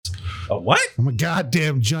A what? I'm a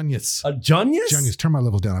goddamn genius. A Junius? Genius. Turn my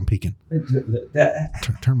levels down. I'm peeking.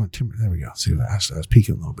 That- Turn my. There we go. See, I was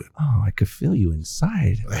peeking a little bit. Oh, I could feel you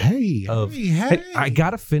inside. Hey, Hey, I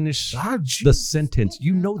gotta finish the sentence.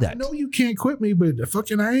 You know that. I know you can't quit me, but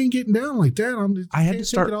fucking I ain't getting down like that. I had can't to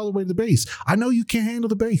start take it all the way to the base. I know you can't handle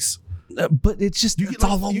the base. But it's just it's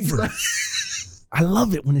all over. I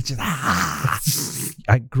love it when it's just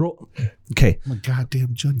I grow. Okay. I'm a goddamn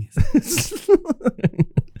genius.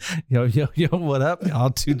 Yo, what up, y'all?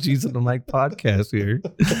 2Gs on the Mic podcast here.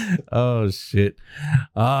 Oh, shit.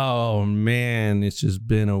 Oh, man. It's just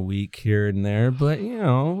been a week here and there, but, you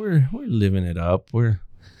know, we're living it up. We're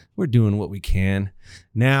doing what we can.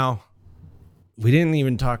 Now, we didn't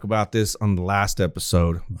even talk about this on the last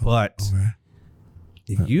episode, but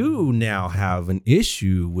you now have an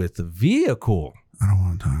issue with the vehicle. I don't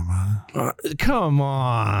want to talk about it. Come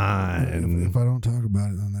on. If I don't talk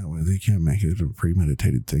about it in that way, they can't make it a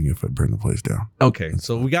premeditated thing if I burn the place down. Okay,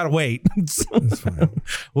 so we got to wait. That's fine.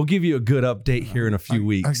 We'll give you a good update here in a few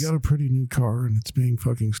weeks. I got a pretty new car, and it's being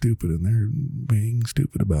fucking stupid, and they're being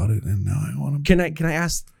stupid about it, and now I want to... Can I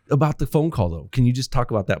ask about the phone call, though? Can you just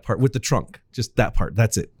talk about that part with the trunk? Just that part.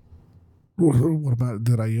 That's it. What about,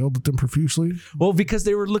 did I yell at them profusely? Well, because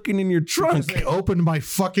they were looking in your trunk. Because they opened my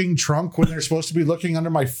fucking trunk when they're supposed to be looking under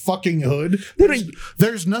my fucking hood.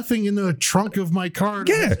 There's nothing in the trunk of my car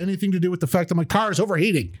that has anything to do with the fact that my car is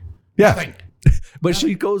overheating. Yeah. Nothing. But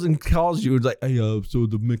she goes and calls you. It's like, hey, so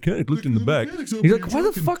the mechanic looked in the back. He's like, why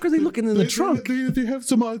the fuck are they looking in the trunk? They have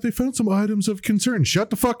they found some items of concern. Shut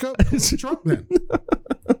the fuck up. It's the trunk then.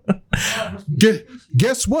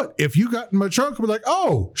 Guess what? If you got in my trunk and be like,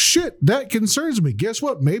 oh shit, that concerns me. Guess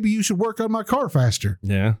what? Maybe you should work on my car faster.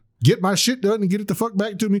 Yeah. Get my shit done and get it the fuck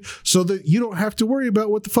back to me so that you don't have to worry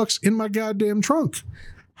about what the fuck's in my goddamn trunk.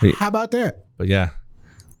 Hey. How about that? But yeah,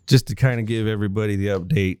 just to kind of give everybody the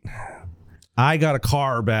update, I got a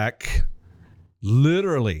car back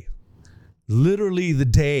literally the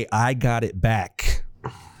day I got it back.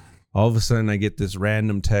 All of a sudden I get this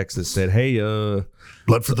random text that said, hey,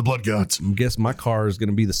 blood for the blood gods. I guess my car is going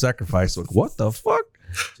to be the sacrifice. Like, what the fuck?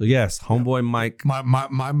 So yes, homeboy Mike.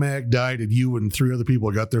 My mag died and you and 3 other people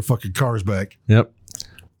got their fucking cars back. Yep.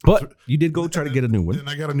 But you did go try to get a new one. Then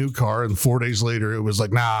I got a new car, and 4 days later it was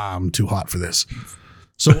like, nah, I'm too hot for this.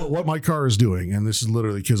 So what my car is doing, and this is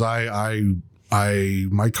literally because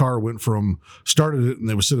my car started it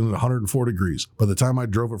and it was sitting at 104 degrees. By the time I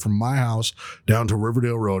drove it from my house down to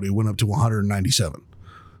Riverdale Road, it went up to 197,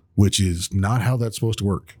 which is not how that's supposed to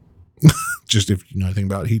work. Just if you know anything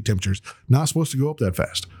about heat temperatures, not supposed to go up that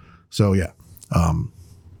fast. So yeah.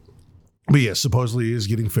 But yeah, supposedly it is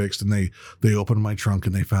getting fixed, and they opened my trunk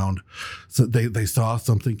and they found, so they saw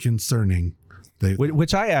something concerning.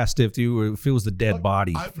 Which I asked if it was the dead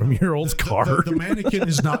body from your old car. The mannequin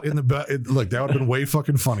is not in the look, that would have been way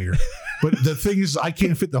fucking funnier. But the thing is, I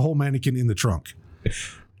can't fit the whole mannequin in the trunk.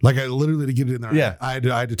 Like I literally to get it in there, yeah. I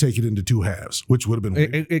had to take it into 2 halves, which would have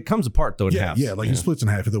been it comes apart though in half. Yeah, like it splits in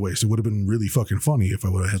half at the waist. It would have been really fucking funny if I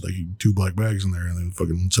would have had like 2 black bags in there and then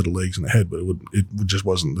fucking set of legs in the head, but it just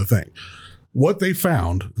wasn't the thing. What they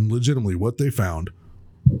found, and legitimately what they found,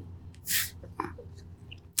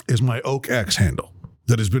 is my Oak Axe handle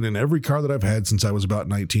that has been in every car that I've had since I was about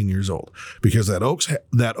 19 years old. Because that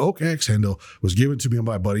Oak Axe handle was given to me by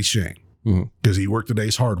my buddy Shane. Because he worked at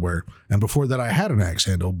Ace Hardware. And before that, I had an axe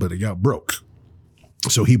handle, but it got broke.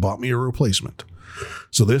 So he bought me a replacement.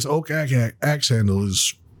 So this Oak Axe handle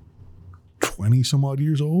is 20 some odd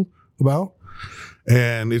years old, about.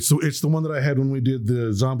 And it's the one that I had when we did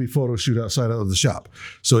the zombie photo shoot outside of the shop.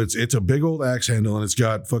 So it's a big old axe handle, and it's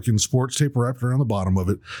got fucking sports tape wrapped around the bottom of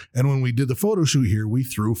it. And when we did the photo shoot here, we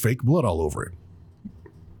threw fake blood all over it.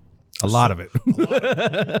 A lot of it.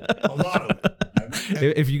 A lot of it.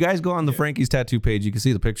 If you guys go on the Frankie's tattoo page, you can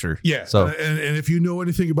see the picture. Yeah. So and if you know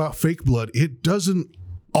anything about fake blood, it doesn't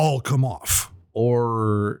all come off.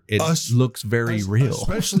 Or it looks very real.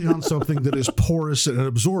 Especially on something that is porous and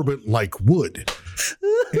absorbent like wood.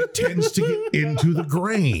 It tends to get into the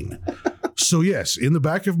grain. So yes, in the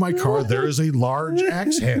back of my car, there is a large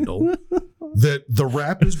axe handle that the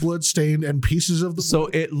wrap is blood stained and pieces of the So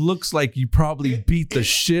it looks like you probably beat the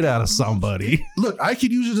shit out of somebody. Look, I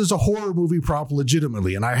could use it as a horror movie prop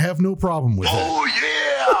legitimately, and I have no problem with it. Oh, yeah!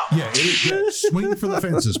 Yeah, swing for the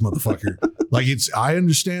fences, motherfucker. Like I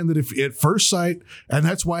understand that if at first sight, and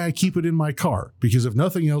that's why I keep it in my car, because if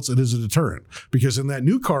nothing else, it is a deterrent. Because in that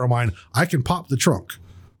new car of mine, I can pop the trunk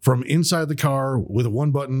from inside the car with a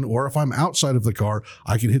 1 button, or if I'm outside of the car,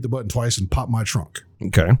 I can hit the button twice and pop my trunk.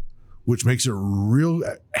 Okay. Which makes it real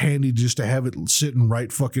handy just to have it sitting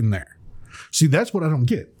right fucking there. See, that's what I don't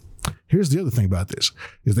get. Here's the other thing about this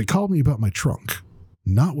is they called me about my trunk,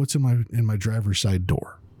 not what's in my driver's side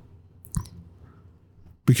door.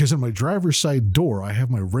 Because in my driver's side door, I have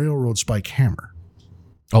my railroad spike hammer.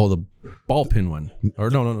 Oh, the ball pin one. Or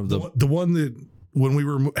no. The one that when we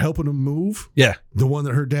were helping him move. Yeah. The one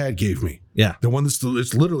that her dad gave me. Yeah. The one that's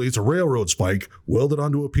it's a railroad spike welded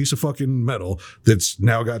onto a piece of fucking metal that's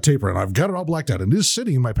now got taper. And I've got it all blacked out. And it is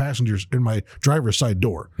sitting in my driver's side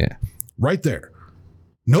door. Yeah. Right there.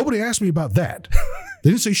 Nobody asked me about that. They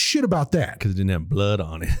didn't say shit about that. Because it didn't have blood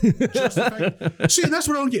on it. Just the fact, see, that's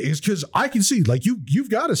what I don't get. Is because I can see, like, you've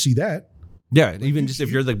got to see that. Yeah, like even just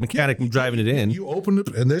if you're the mechanic driving it in. You open it,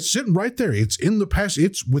 and it's sitting right there. It's in the past.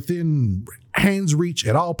 It's within hand's reach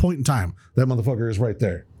at all point in time. That motherfucker is right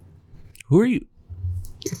there. Who are you?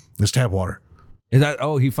 It's tap water. Is that?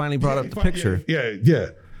 Oh, he finally brought up the picture. Yeah.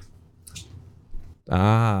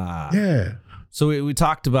 Yeah. So we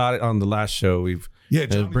talked about it on the last show. We've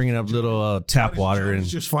bringing up little tap water and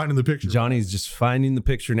just finding the picture. Johnny's just finding the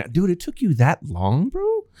picture now. Dude, it took you that long, bro?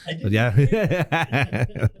 But yeah.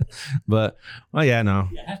 But well, yeah, no.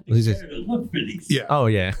 You have to care to look for these. Yeah. Oh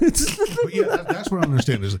yeah. But yeah, that's what I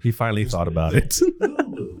understand is He finally thought about it.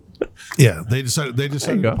 yeah, they decided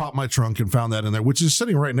to pop my trunk and found that in there, which is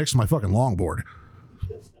sitting right next to my fucking longboard.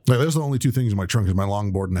 Like, there's the only two things in my trunk is my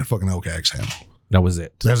longboard and that fucking oak axe handle. That was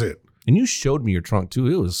it. That's it. And you showed me your trunk too.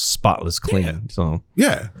 It was spotless clean. Yeah. So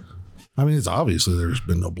yeah. I mean, it's obviously there's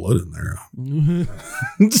been no blood in there.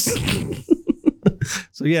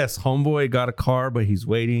 So yes, homeboy got a car, but he's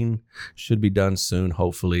waiting. Should be done soon,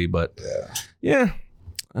 hopefully. But yeah.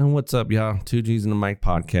 And what's up, y'all? 2Gs in the Mic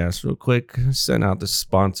podcast. Real quick, send out the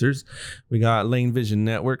sponsors. We got Lane Vision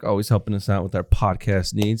Network, always helping us out with our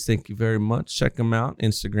podcast needs. Thank you very much. Check them out.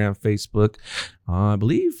 Instagram, Facebook, I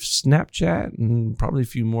believe Snapchat, and probably a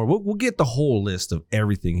few more. We'll get the whole list of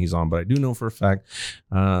everything he's on, but I do know for a fact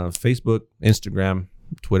Facebook, Instagram,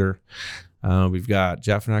 Twitter. We've got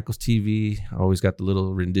Jaffernacles TV. Always got the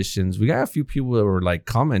little renditions. We got a few people that were like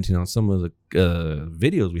commenting on some of the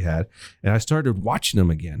videos we had, and I started watching them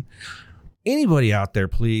again. Anybody out there,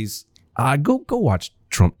 please go watch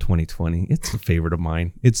Trump 2020. It's a favorite of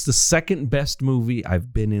mine. It's the second best movie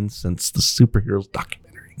I've been in since the superheroes documentary.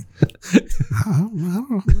 I don't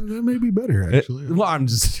know. That may be better, actually. Well, I'm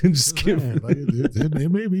just kidding. Like,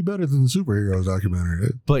 it may be better than the superheroes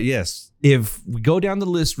documentary. But yes, if we go down the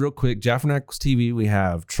list real quick, Jaffernacles TV, we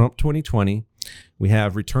have Trump 2020. We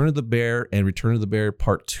have Return of the Bear and Return of the Bear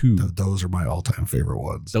Part 2. Those are my all-time favorite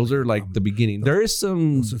ones. Those are like the beginning. There is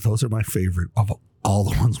some... Those are my favorite of all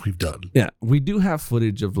the ones we've done. Yeah, we do have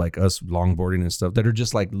footage of like us longboarding and stuff that are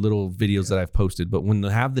just like little videos that I've posted. But when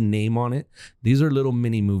they have the name on it, these are little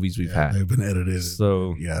mini movies we've had. They've been edited.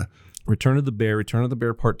 So yeah. Return of the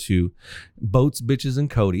Bear Part 2, Boats, Bitches, and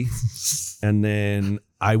Cody. And then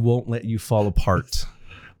I Won't Let You Fall Apart.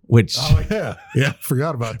 Which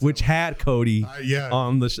Forgot about that. Which had Cody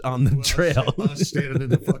on the trail. I was standing in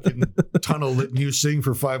the fucking tunnel letting you sing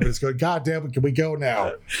for 5 minutes going, God damn it, can we go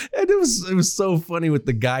now? And it was so funny with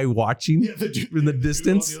the guy watching in the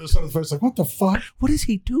distance. On the other side of the fence, like, what the fuck? What is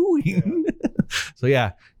he doing? So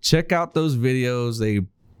yeah, check out those videos. They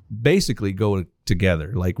basically go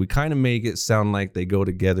together. Like, we kind of make it sound like they go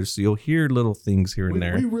together. So you'll hear little things here and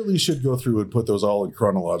there. We really should go through and put those all in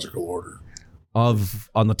chronological order. On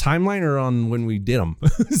the timeline or on when we did them?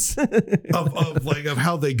 of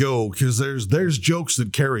how they go, because there's jokes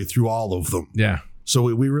that carry through all of them. Yeah. So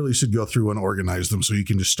we really should go through and organize them so you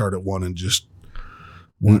can just start at one and just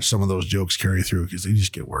watch some of those jokes carry through, because they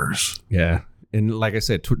just get worse. Yeah. And like I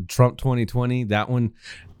said, Trump 2020, that one,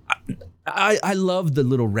 I love the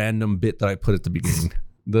little random bit that I put at the beginning.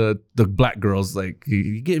 The black girl's like,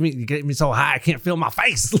 you get me so high I can't feel my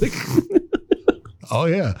face. Like, oh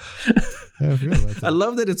yeah. I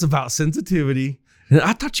love that it's about sensitivity. And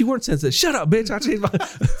I thought you weren't sensitive. Shut up, bitch. I changed my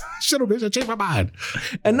Shut up, bitch. I changed my mind.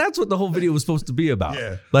 And that's what the whole video was supposed to be about.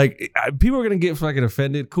 Yeah. Like, people are going to get fucking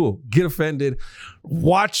offended. Cool. Get offended.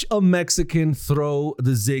 Watch a Mexican throw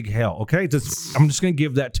the zig hell. Okay. I'm just going to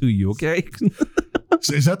give that to you. Okay.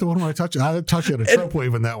 Is that the one where I touch you at a Trump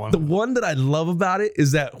wave in that one? The one that I love about it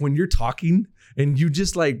is that when you're talking and you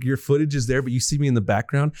just like, your footage is there, but you see me in the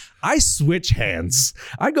background, I switch hands.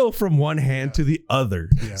 I go from one hand to the other.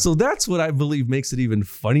 Yeah. So that's what I believe makes it even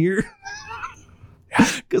funnier.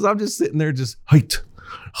 Because I'm just sitting there just height.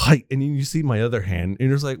 And then you see my other hand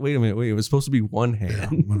and it's like, wait a minute, it was supposed to be one hand.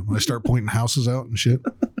 Yeah. When I start pointing houses out and shit.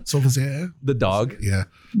 So the dog. Yeah.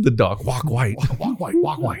 The dog. Walk white. Walk white.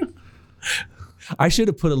 Walk white. I should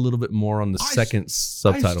have put a little bit more on the second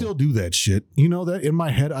subtitle. I still do that shit. You know that in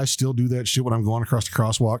my head, I still do that shit when I'm going across the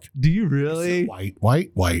crosswalk. Do you really?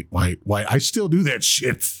 White. I still do that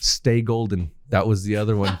shit. Stay Golden. That was the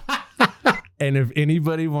other one. And if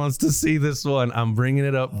anybody wants to see this one, I'm bringing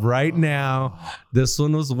it up right now. This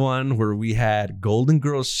one was one where we had Golden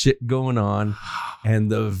Girls shit going on.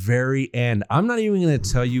 And the very end, I'm not even going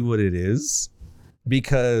to tell you what it is.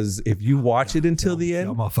 Because if you watch it until the end,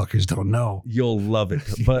 y'all motherfuckers don't know. You'll love it.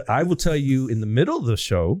 But I will tell you, in the middle of the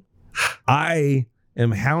show, I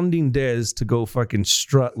am hounding Dez to go fucking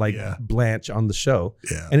strut like Blanche on the show.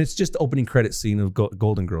 Yeah. And it's just the opening credit scene of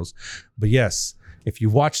Golden Girls. But yes, if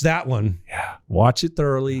you watch that one, watch it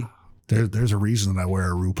thoroughly. There's a reason that I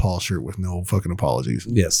wear a RuPaul shirt with no fucking apologies.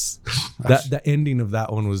 Yes. The ending of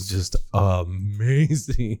that one was just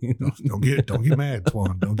amazing. Don't get mad,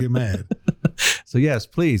 Twan. Don't get mad. So yes,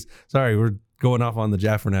 please. Sorry, we're going off on the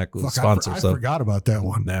Jaffernacle sponsor. I forgot about that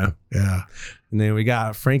one. No. Yeah. And then we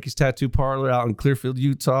got Frankie's Tattoo Parlor out in Clearfield,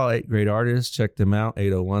 Utah. 8 great artists. Check them out.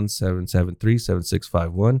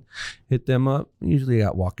 801-773-7651. Hit them up. Usually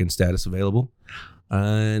got walk-in status available.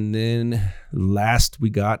 And then last we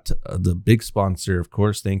got the big sponsor, of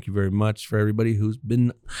course. Thank you very much for everybody who's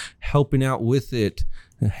been helping out with it.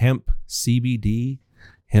 Hemp CBD,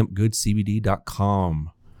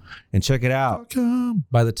 hempgoodcbd.com. And check it out.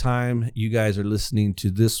 By the time you guys are listening to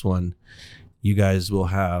this one, you guys will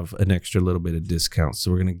have an extra little bit of discount. So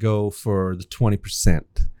we're going to go for the 20%.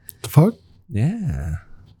 The fuck? Yeah.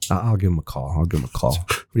 I'll give him a call.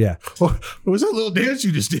 Yeah. What was that little dance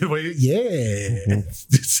you just did? Yeah.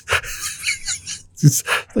 It's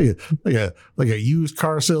like a used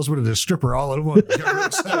car salesman and a stripper all in one.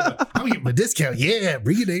 I'm getting my discount. Yeah,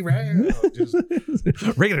 bring it around.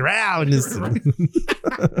 Bring it around.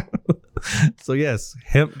 So yes,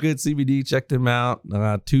 Hemp Good CBD. Check them out.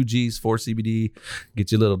 2 G's, 4 CBD.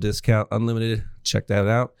 Get you a little discount, unlimited. Check that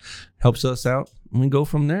out. Helps us out. And we go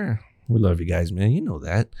from there. We love you guys, man. You know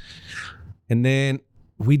that. And then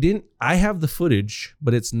I have the footage,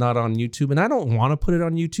 but it's not on YouTube. And I don't want to put it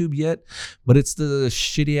on YouTube yet, but it's the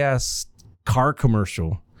shitty ass car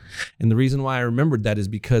commercial. And the reason why I remembered that is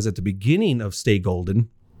because at the beginning of Stay Golden,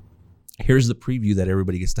 here's the preview that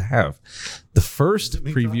everybody gets to have. The first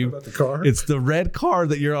preview, it's the red car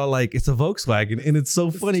that you're all like, it's a Volkswagen. And it's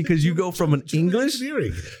so funny because you go from an English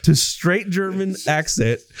to straight German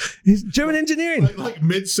accent. It's German engineering. Like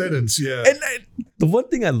mid-sentence, yeah. And the one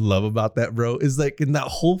thing I love about that, bro, is like in that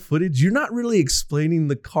whole footage, you're not really explaining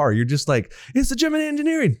the car. You're just like, it's the German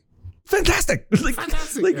engineering. Fantastic.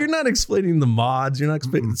 Like you're not explaining the mods. You're not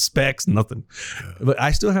explaining the specs, nothing. But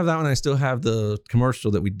I still have that one. I still have the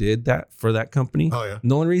commercial that we did that for that company. Oh, yeah.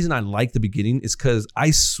 The only reason I like the beginning is because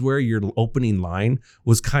I swear your opening line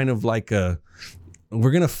was kind of like we're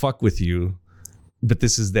going to fuck with you, but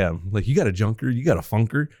this is them. Like, you got a junker, you got a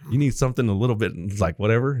funker, you need something a little bit like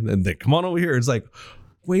whatever. And then come on over here. It's like,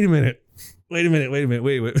 wait a minute.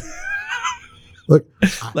 Look,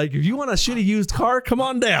 like if you want a shitty used car, come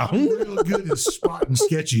on down. I'm real good at spotting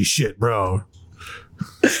sketchy shit, bro.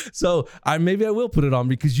 So maybe I will put it on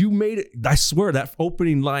because you made it. I swear that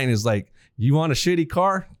opening line is like, you want a shitty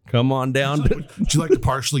car? Come on down. Would you like to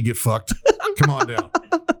partially get fucked? Come on down.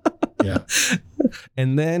 Yeah.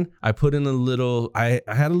 And then I put in I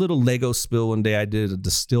had a little Lego spill one day. I did the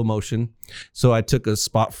still motion. So I took a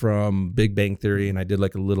spot from Big Bang Theory and I did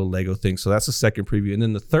like a little Lego thing. So that's the second preview. And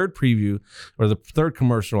then the third preview or the third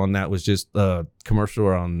commercial on that was just a commercial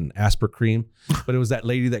on Asper Cream. But it was that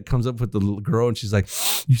lady that comes up with the little girl and she's like,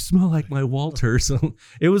 you smell like my Walter. So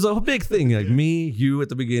it was a big thing. Like me, you at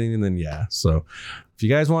the beginning. And then, yeah. So if you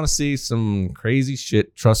guys want to see some crazy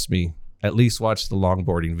shit, trust me, at least watch the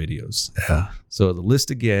longboarding videos. Yeah. So the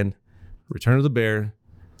list again: Return of the Bear,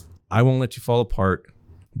 I Won't Let You Fall Apart,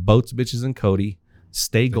 Boats, Bitches, and Cody,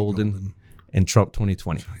 Stay Golden, and Trump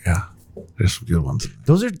 2020. Yeah. There's some good ones.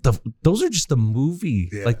 Those are just the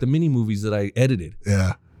movie, like the mini movies that I edited.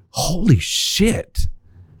 Yeah. Holy shit.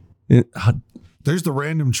 There's the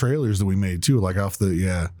random trailers that we made too, like off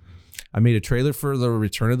the I made a trailer for the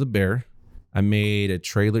Return of the Bear. I made a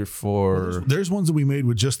trailer for... There's ones that we made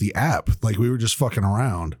with just the app. Like we were just fucking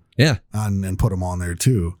around. Yeah. And put them on there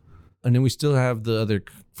too. And then we still have the other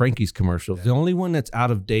Frankie's commercials. Yeah. The only one that's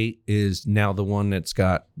out of date is now the one that's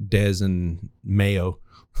got Dez and Mayo.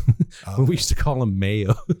 We used to call him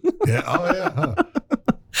Mayo. Yeah. Oh, yeah. Huh.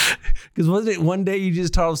 Because wasn't it one day you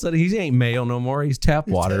just all of a sudden, he ain't Mayo no more. He's tap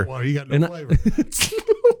water. Tap water. He got no flavor.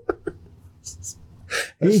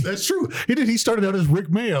 That's true. He started out as Rick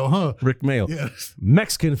Mayo, huh? Rick Mayo. Yes.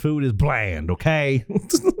 Mexican food is bland, okay?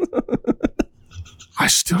 I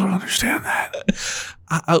still don't understand that.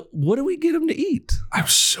 What do we get him to eat? I'm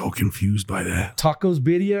so confused by that. Tacos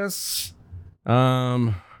birrias.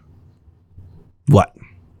 What?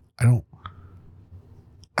 I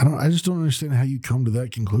just don't understand how you come to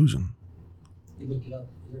that conclusion. You look it up.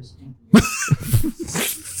 There's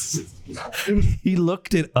He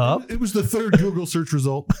looked it up. It was the third Google search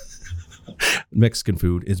result. Mexican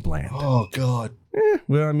food is bland. Oh God.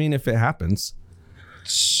 Well, I mean, if it happens.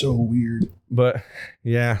 So weird. But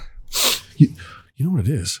yeah. You know what it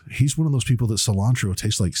is? He's one of those people that cilantro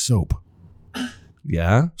tastes like soap.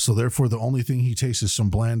 Yeah. So therefore, the only thing he tastes is some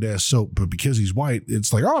bland ass soap. But because he's white,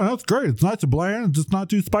 it's like, oh, that's great. It's not too bland. It's not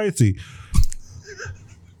too spicy.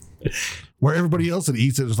 Where everybody else that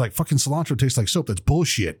eats it is like, fucking cilantro tastes like soap. That's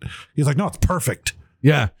bullshit. He's like, no, it's perfect.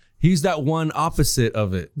 Yeah. He's that one opposite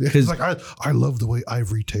of it. He's like, I love the way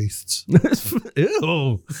ivory tastes.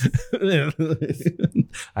 Ew.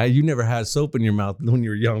 You never had soap in your mouth when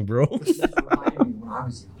you were young, bro. when I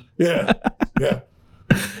was young. Yeah. Yeah.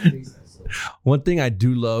 One thing I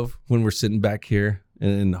do love when we're sitting back here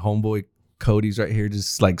and homeboy Cody's right here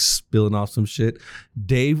just like spilling off some shit,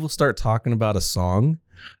 Dave will start talking about a song.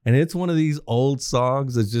 And it's one of these old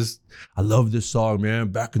songs that's just, I love this song, man.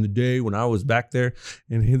 Back in the day when I was back there.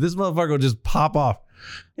 And this motherfucker will just pop off.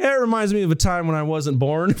 Yeah, it reminds me of a time when I wasn't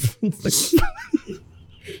born.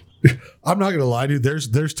 I'm not gonna lie, dude.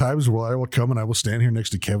 There's times where I will come and I will stand here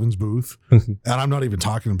next to Kevin's booth, and I'm not even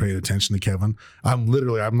talking and paying attention to Kevin. I'm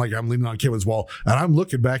leaning on Kevin's wall, and I'm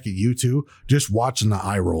looking back at you two, just watching the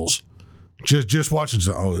eye rolls. Just watching,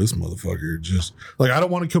 oh, this motherfucker. Just like, I don't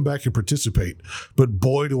want to come back and participate, but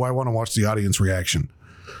boy, do I want to watch the audience reaction.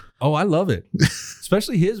 Oh, I love it.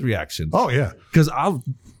 Especially his reaction. Oh, yeah. Because all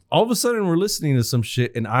of a sudden we're listening to some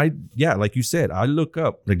shit and like you said, I look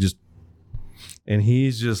up like just, and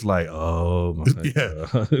he's just like, oh my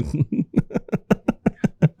God.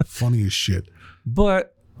 Funny as shit.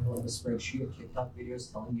 But I love the spreadsheet of TikTok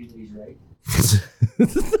videos telling you that he's right.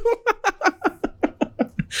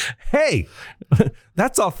 Hey,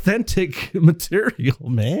 that's authentic material,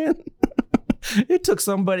 man. It took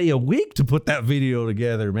somebody a week to put that video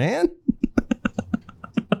together, man.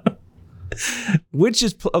 Which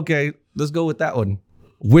is, okay, let's go with that one.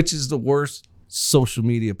 Which is the worst social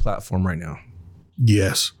media platform right now?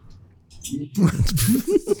 Yes.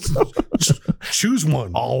 Choose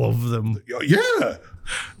one. All of them. Yeah.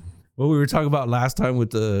 What we were talking about last time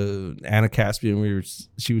with Anna Caspian,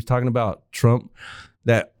 she was talking about Trump.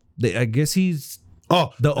 I guess he's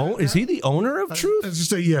is he the owner of Truth? I was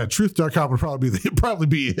just say, yeah, truth.com would probably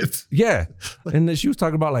be it. Yeah. And then she was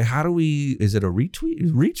talking about like, is it a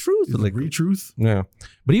retweet? Retruth? Like retruth? Yeah.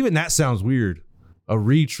 But even that sounds weird. A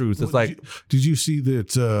retruth. It's like, did you see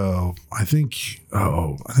that? I think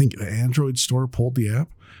the Android store pulled the app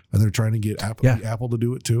and they're trying to get Apple to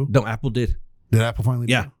do it too. No, Apple did. Did Apple finally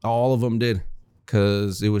do it? All of them did.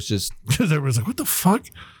 Because it was just, because everyone's like, what the fuck?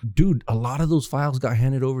 Dude, a lot of those files got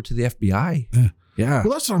handed over to the FBI. Yeah.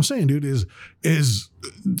 Well, that's what I'm saying, dude, is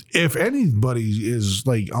if anybody is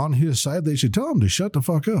like on his side, they should tell him to shut the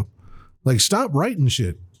fuck up. Like, stop writing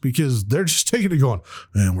shit, because they're just taking it going,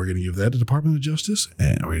 and we're going to give that to Department of Justice,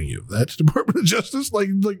 and we're going to give that to Department of Justice. Like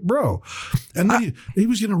bro. And then he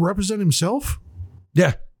was going to represent himself?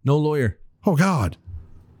 Yeah. No lawyer. Oh, God.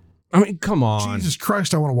 I mean, come on. Jesus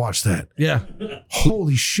Christ, I want to watch that. Yeah.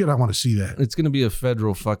 Holy shit, I want to see that. It's going to be a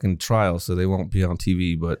federal fucking trial, so they won't be on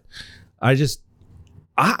TV. But I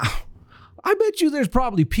bet you there's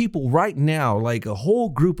probably people right now, like a whole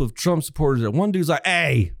group of Trump supporters, that one dude's like,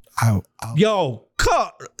 hey, do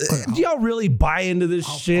y'all really buy into this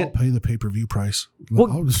shit? I'll pay the pay-per-view price.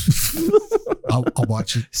 Well, I'll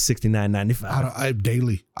watch it. $69.95. I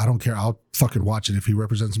daily. I don't care. I'll fucking watch it. If he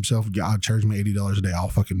represents himself, I'll charge me $80 a day. I'll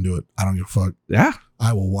fucking do it. I don't give a fuck. Yeah.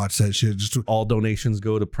 I will watch that shit. All donations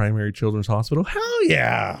go to Primary Children's Hospital. Hell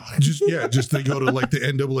yeah. Just they go to like the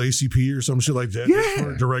NAACP or some shit like that. Yeah.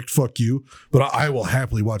 For a direct fuck you. But I will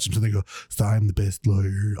happily watch them. So they go, so I'm the best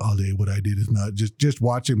lawyer all day. What I did is not. Just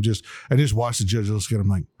watch him. I just watch the judge look at him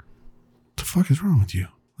like, what the fuck is wrong with you?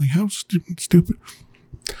 Like, how stupid.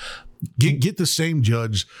 Get the same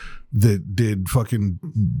judge that did fucking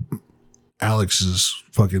Alex's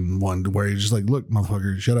fucking one, where you're just like, look,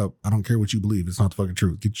 motherfucker, shut up. I don't care what you believe. It's not the fucking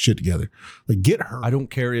truth. Get your shit together. Like, get her. I don't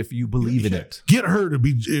care if you believe in it. Get her to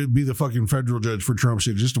be the fucking federal judge for Trump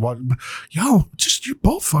shit. Just to watch. Yo, you're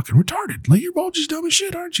both fucking retarded. Like, you're both just dumb as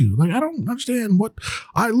shit, aren't you? Like, I don't understand what.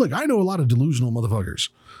 I know a lot of delusional motherfuckers.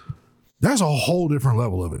 That's a whole different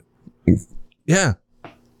level of it. Yeah.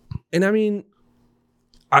 And I mean,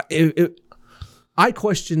 I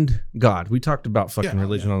questioned God. We talked about fucking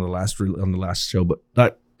religion on the last show, but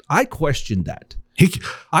I questioned that.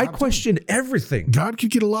 I questioned everything. God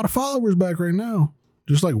could get a lot of followers back right now.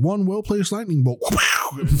 Just like one well-placed lightning bolt.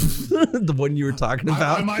 The one you were talking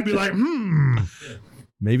about. I might be like,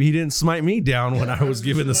 Maybe he didn't smite me down when I was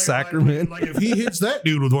given the sacrament. Like if he hits that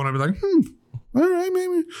dude with one, I'd be like, all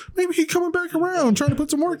right, maybe he's coming back around, trying to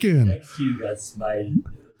put some work in. Next you got smited.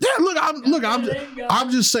 Yeah, I'm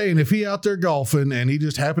just saying, if he out there golfing and he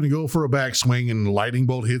just happened to go for a backswing and the lightning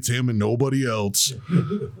bolt hits him and nobody else,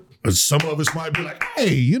 some of us might be like,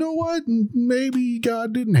 hey, you know what? Maybe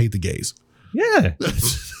God didn't hate the gays. Yeah.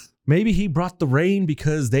 Maybe he brought the rain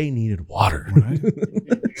because they needed water. Right?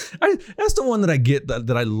 That's the one that I get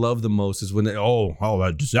that I love the most is when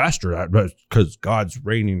that disaster because God's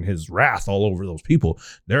raining his wrath all over those people.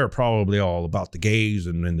 They're probably all about the gays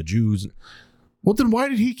and the Jews. Well, then why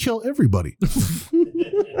did he kill everybody?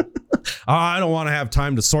 I don't want to have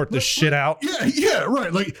time to sort this shit out. Yeah,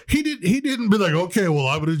 right. Like he didn't be like, okay, well,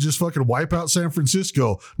 I'm gonna just fucking wipe out San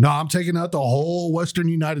Francisco. No, I'm taking out the whole Western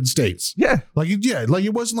United States. Yeah. Like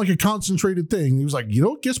it wasn't like a concentrated thing. He was like,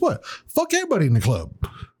 guess what? Fuck everybody in the club.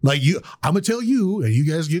 Like I'm gonna tell you, and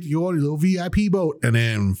you guys get your little VIP boat, and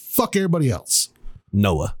then fuck everybody else.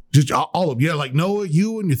 Noah. Just all of them. Yeah, like Noah,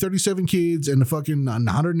 you and your 37 kids and the fucking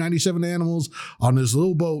 197 animals on this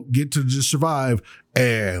little boat get to just survive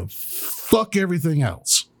and fuck everything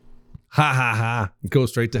else. Ha ha ha. Go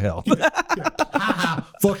straight to hell.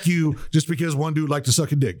 Fuck you, just because one dude liked to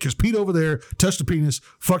suck a dick. Because Pete over there touched a penis,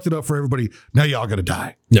 fucked it up for everybody. Now y'all gotta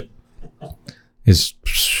die. Yep.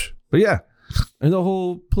 But yeah, and the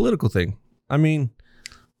whole political thing. I mean,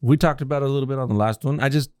 we talked about it a little bit on the last one.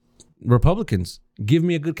 Republicans, give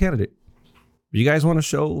me a good candidate. You guys want to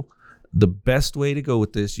show the best way to go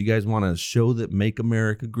with this? You guys want to show that make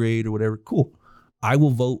America great or whatever? Cool. I will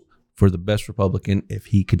vote for the best Republican if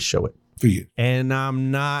he could show it. For you. And I'm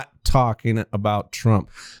not talking about Trump.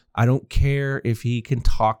 I don't care if he can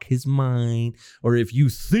talk his mind or if you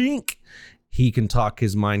think he can talk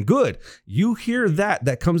his mind. Good. You hear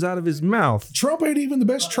that comes out of his mouth. Trump ain't even the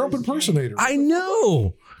best Trump impersonator. I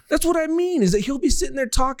know. That's what I mean, is that he'll be sitting there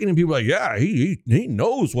talking and people are like, yeah, he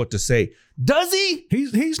knows what to say. Does he?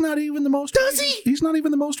 He's not even the most. Does he? He's not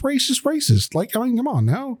even the most racist. Like, I mean, come on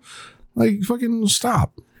now. Like, fucking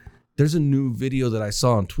stop. There's a new video that I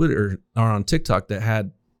saw on Twitter or on TikTok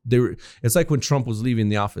that it's like when Trump was leaving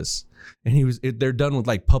the office and they're done with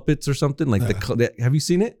like puppets or something like have you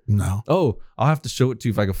seen it? No. Oh, I'll have to show it to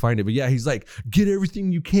you if I can find it. But yeah, he's like, get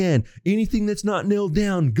everything you can. Anything that's not nailed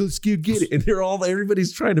down, go get it. And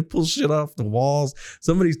everybody's trying to pull shit off the walls.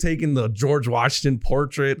 Somebody's taking the George Washington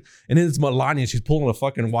portrait, and then it's Melania. She's pulling a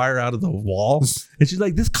fucking wire out of the wall. And she's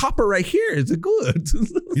like, this copper right here, is it good?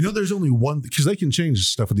 There's only one, because they can change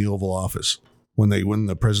stuff in the Oval Office. When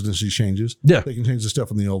the presidency changes, yeah, they can change the stuff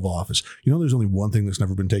in the Oval Office. There's only one thing that's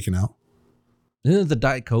never been taken out. Isn't it the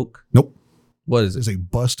Diet Coke? Nope. What is it? It's a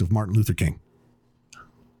bust of Martin Luther King.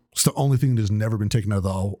 It's the only thing that has never been taken out of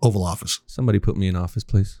the Oval Office. Somebody put me in office,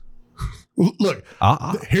 please. Look,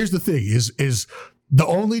 here's the thing: is the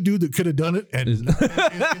only dude that could have done it, and is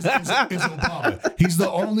Obama. He's the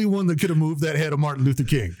only one that could have moved that head of Martin Luther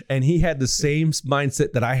King. And he had the same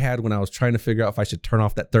mindset that I had when I was trying to figure out if I should turn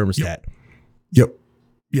off that thermostat. Yep.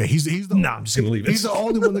 Yeah, he's the. No, I'm just gonna leave it. He's the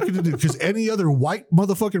only one that could do it, because any other white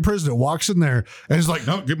motherfucking president walks in there and is like,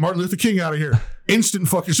 "No, get Martin Luther King out of here!" Instant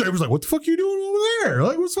fucking shit. Was like, "What the fuck are you doing over there?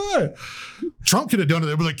 Like, what's that?" Trump could have done it.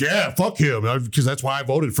 They'd be like, "Yeah, fuck him," because that's why I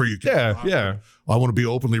voted for you. Yeah. I want to be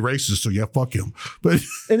openly racist, so yeah, fuck him. But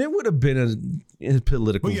and it would have been a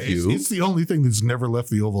political view. It's the only thing that's never left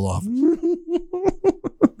the Oval Office.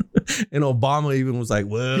 And Obama even was like,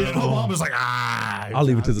 well, Obama's like, I'll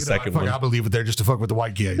leave it to the second one. I'll leave it there just to fuck with the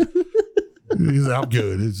white guys. He's like, I'm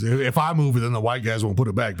good. If I move it, then the white guys won't put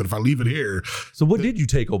it back. But if I leave it here. So what did you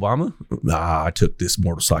take, Obama? I took this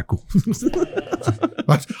motorcycle.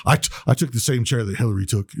 I took the same chair that Hillary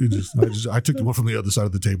took. I took the one from the other side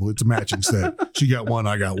of the table. It's a matching set. She got one,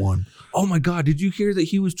 I got one. Oh my God. Did you hear that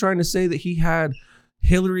he was trying to say that he had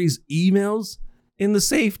Hillary's emails in the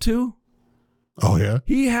safe too? Oh, yeah?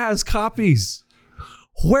 He has copies.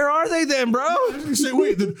 Where are they then, bro? You say,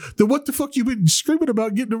 wait, then what the fuck you been screaming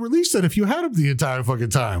about getting a release then if you had them the entire fucking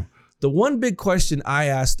time? The one big question I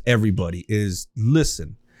asked everybody is,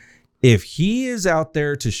 listen, if he is out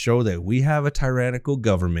there to show that we have a tyrannical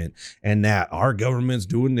government and that our government's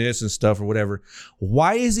doing this and stuff or whatever,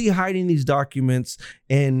 why is he hiding these documents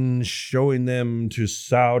and showing them to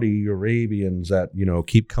Saudi Arabians that,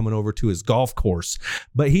 keep coming over to his golf course?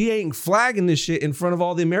 But he ain't flagging this shit in front of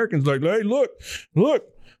all the Americans like, hey, look,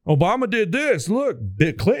 Obama did this. Look,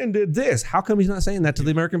 Clinton did this. How come he's not saying that to the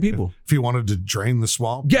American people? If he wanted to drain the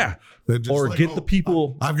swamp. Yeah. Then just Or get the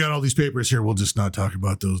people. I've got all these papers here. We'll just not talk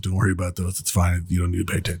about those. Don't worry about those. It's fine. You don't need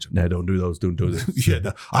to pay attention. No, don't do those. Don't do this. Yeah,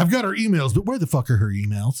 no. I've got her emails, but where the fuck are her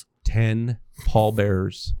emails? 10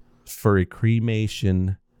 pallbearers for a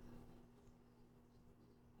cremation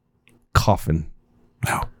coffin.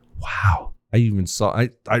 No. Wow. I even saw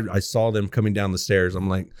I saw them coming down the stairs. I'm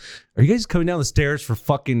like, are you guys coming down the stairs for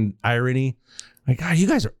fucking irony? Like, God, you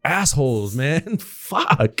guys are assholes, man.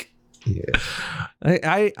 Fuck. Yeah.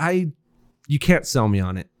 I you can't sell me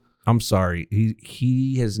on it. I'm sorry.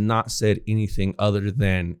 He has not said anything other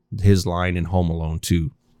than his line in Home Alone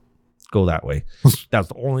 2. Go that way. That's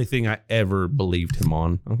the only thing I ever believed him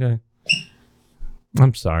on. Okay.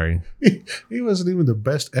 I'm sorry. He wasn't even the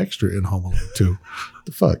best extra in Home Alone 2. What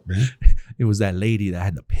the fuck, man? It was that lady that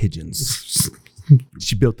had the pigeons.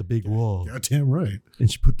 She built the big wall. Goddamn right. And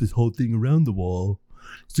she put this whole thing around the wall.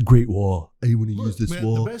 It's a great wall. I want to use this Man,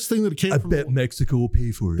 wall. the best thing that came I from bet Mexico will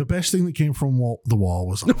pay for the it. best thing that came from the wall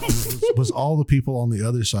was all the people on the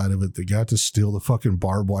other side of it that got to steal the fucking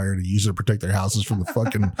barbed wire to use it to protect their houses from the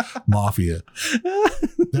fucking mafia.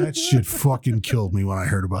 That shit fucking killed me when I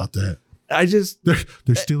heard about that.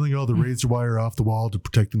 They're stealing all the razor wire off the wall to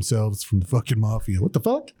protect themselves from the fucking mafia. What the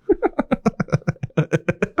fuck?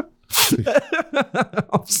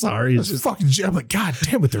 I'm sorry. It's just, fucking. I'm like, God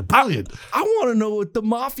damn it, they're brilliant. I want to know what the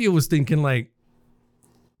mafia was thinking. Like,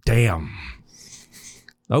 damn.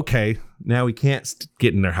 Okay, now we can't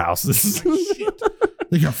get in their houses.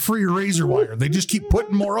 They got free razor wire. They just keep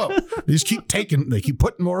putting more up. They keep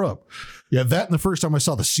putting more up. Yeah, that and the first time I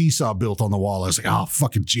saw the seesaw built on the wall, I was like, oh,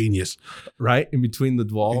 fucking genius. Right? In between the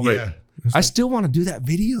wall. Yeah. Right. I still want to do that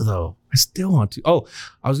video though. I still want to. Oh,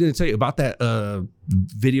 I was going to tell you about that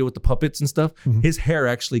video with the puppets and stuff. Mm-hmm. His hair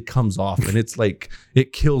actually comes off and it's like,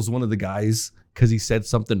 it kills one of the guys because he said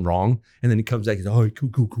something wrong. And then he comes back, he's like, oh,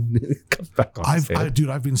 cool. And it comes back on his head. Dude,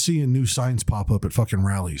 I've been seeing new signs pop up at fucking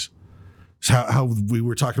rallies. It's how we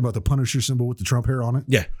were talking about the Punisher symbol with the Trump hair on it.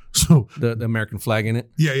 Yeah. So the American flag in it.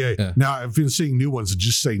 Yeah. Now I've been seeing new ones that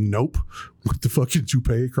just say nope with the fucking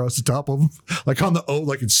toupee across the top of them. Like on the O,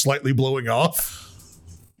 like it's slightly blowing off.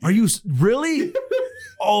 Are you really?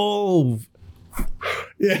 Oh,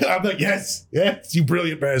 Yeah, I'm like, yes, you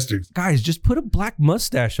brilliant bastards. guys, just put a black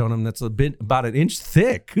mustache on him that's about an inch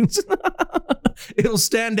thick. It'll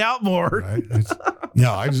stand out more. Right?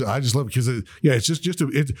 I just love it because it's just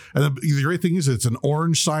and the great thing is it's an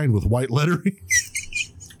orange sign with white lettering.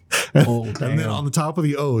 And then on the top of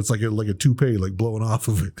the O, it's like a toupee like blowing off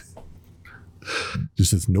of it.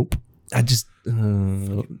 Just says nope. I just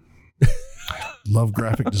Love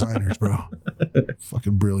graphic designers, bro.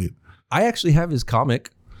 Fucking brilliant. I actually have his comic,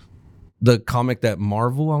 the comic that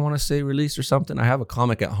Marvel, I want to say, released or something. I have a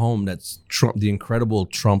comic at home that's Trump, the Incredible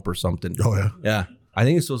Trump or something. Oh yeah. Yeah. I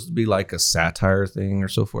think it's supposed to be like a satire thing or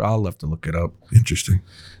so forth. I'll have to look it up. Interesting.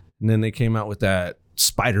 And then they came out with that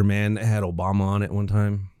Spider-Man that had Obama on it one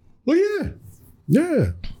time. Well,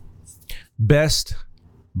 yeah. Best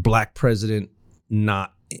black president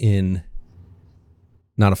not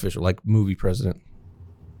official, like movie president.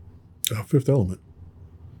 Fifth Element.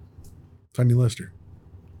 Tiny Lister.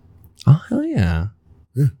 Oh, hell yeah.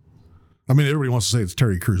 Yeah. I mean, everybody wants to say it's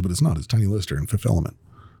Terry Crews, but it's not. It's Tiny Lister in Fifth Element.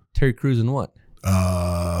 Terry Crews in what?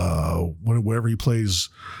 Wherever he plays.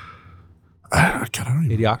 God, I don't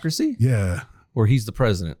even. Idiocracy? Yeah. Where he's the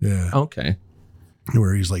president. Yeah. Okay.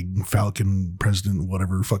 Where he's like Falcon president,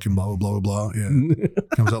 whatever, fucking blah, blah, blah, blah. Yeah.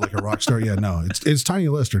 Comes out like a rock star. Yeah, no. It's Tiny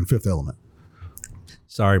Lister in Fifth Element.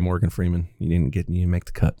 Sorry, Morgan Freeman. You didn't make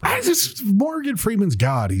the cut. Morgan Freeman's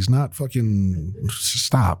God. He's not fucking.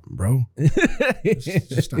 Stop, bro.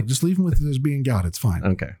 Just stop. Just leave him with as being God. It's fine.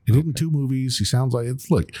 Okay. He did in 2 movies. He sounds like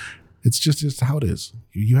it's. Look, it's just how it is.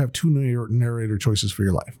 You have 2 narrator choices for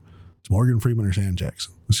your life. It's Morgan Freeman or Sam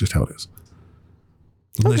Jackson. It's just how it is.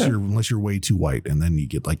 Unless you're way too white, and then you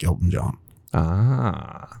get like Elton John.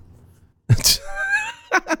 Ah.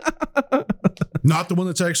 Not the one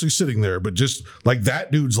that's actually sitting there, but just like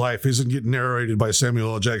that dude's life isn't getting narrated by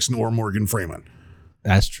Samuel L. Jackson or Morgan Freeman.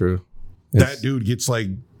 That's true. That dude gets like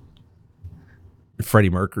Freddie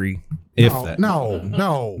Mercury. No.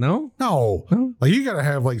 Like you gotta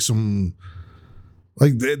have like some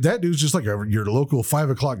like that dude's just like your local 5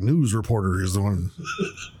 o'clock news reporter is the one.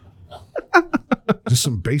 Just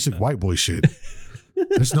some basic white boy shit.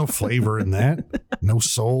 There's no flavor in that. No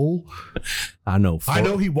soul. I know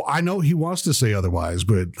he wants to say otherwise,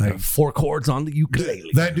 but like, 4 chords on the ukulele.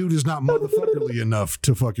 that dude is not motherfuckerly enough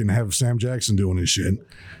to fucking have Sam Jackson doing his shit.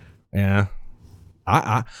 Yeah.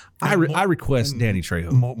 I request Danny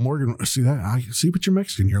Trejo. Morgan, see that? I see, but you're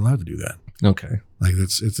Mexican. You're allowed to do that. Okay. Like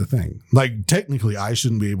it's a thing. Like technically, I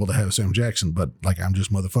shouldn't be able to have Sam Jackson, but like I'm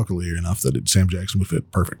just motherfuckerly enough that Sam Jackson would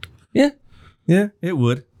fit perfect. Yeah, it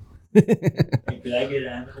would. Could I get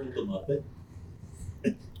Animal with the Muppet?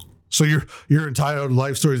 So your entire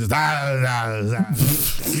life story is you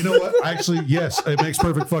know what? Actually, yes, it makes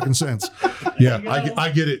perfect fucking sense. Yeah, I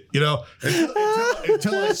get it. You know,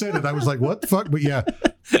 until I said it, I was like, what the fuck? But yeah.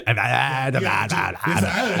 The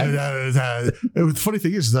funny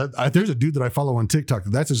thing is that there's a dude that I follow on TikTok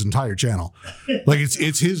that's his entire channel. Like it's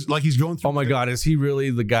his, like he's going through. Oh my God, is he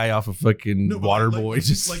really the guy off of fucking Waterboy? Like,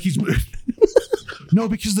 just like he's. No,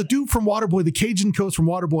 because the dude from Waterboy, the Cajun coach from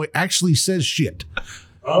Waterboy, actually says shit.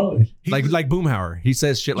 Oh, Like Boomhauer. He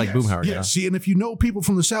says shit like Boomhauer. Yeah. See, and if you know people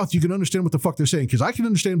from the South, you can understand what the fuck they're saying, because I can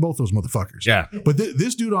understand both those motherfuckers. Yeah. But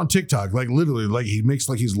this dude on TikTok, like literally, like he makes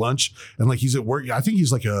like his lunch and like he's at work. I think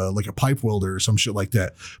he's like a pipe welder or some shit like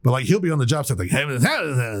that. But like he'll be on the job site like, and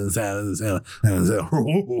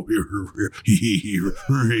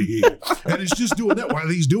it's just doing that while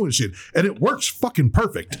he's doing shit, and it works fucking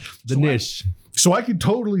perfect. The niche. So I can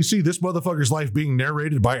totally see this motherfucker's life being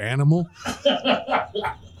narrated by Animal.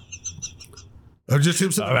 Or just him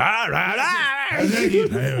saying, like,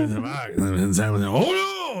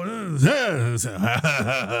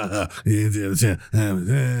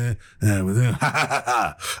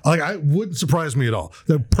 I wouldn't surprise me at all.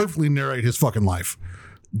 They'd perfectly narrate his fucking life.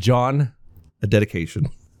 John, a dedication.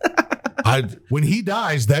 When he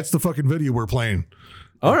dies, that's the fucking video we're playing.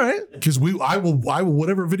 All right. Because I will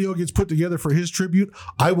whatever video gets put together for his tribute,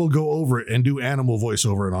 I will go over it and do Animal voice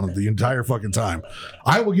over it on it the entire fucking time.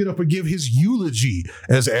 I will get up and give his eulogy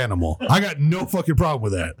as Animal. I got no fucking problem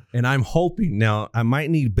with that. And I'm hoping now I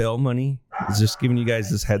might need bail money. Just giving you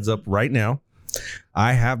guys this heads up right now.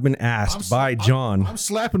 I have been asked by John. I'm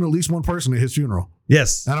slapping at least one person at his funeral.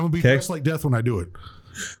 Yes. And I'm gonna be dressed like death when I do it.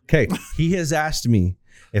 Okay. He has asked me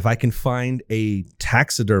if I can find a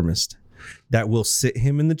taxidermist that will sit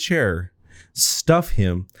him in the chair, stuff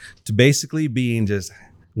him to basically being just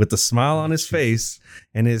with a smile on his face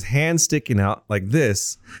and his hand sticking out like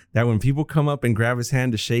this, that when people come up and grab his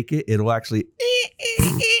hand to shake it, it'll actually.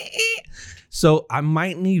 So I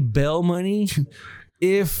might need bail money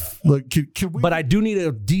but I do need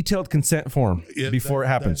a detailed consent form before it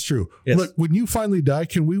happens. That's true. Yes. Look, when you finally die,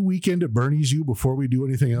 can we weekend at Bernie's you before we do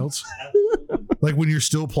anything else? Like when you're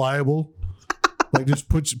still pliable? Like just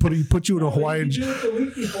put you in a Hawaiian. You do it the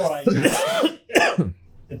week before I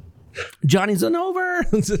Johnny's an over.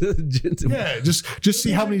 Yeah, just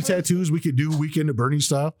see how many tattoos we could do weekend at Bernie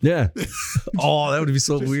style. Yeah. Oh, that would be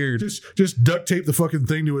so weird. Just duct tape the fucking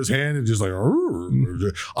thing to his hand and just like.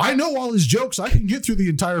 I know all his jokes. I can get through the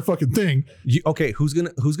entire fucking thing. Okay, who's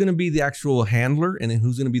gonna be the actual handler, and then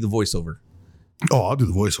who's gonna be the voiceover? Oh, I'll do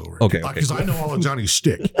the voiceover. Okay. Because I know all of Johnny's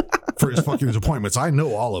shtick for his fucking appointments. I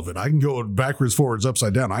know all of it. I can go backwards, forwards,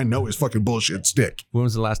 upside down. I know his fucking bullshit stick. When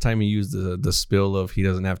was the last time you used the spill of he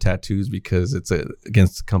doesn't have tattoos because it's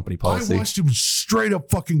against company policy? I watched him straight up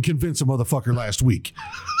fucking convince a motherfucker last week.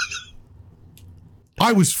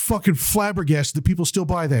 I was fucking flabbergasted that people still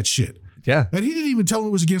buy that shit. Yeah. And he didn't even tell him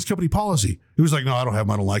it was against company policy. He was like, no, I don't have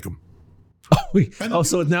them. I don't like them.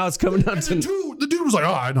 So now it's coming down to... The dude was like,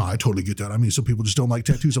 oh, I know. I totally get that. I mean, some people just don't like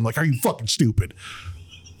tattoos. I'm like, are you fucking stupid?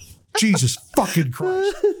 Jesus fucking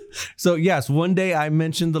Christ. So, yes, one day I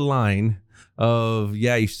mentioned the line of,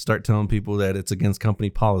 you should start telling people that it's against company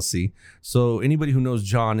policy. So anybody who knows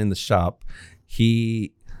John in the shop,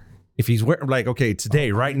 if he's wearing, like, okay,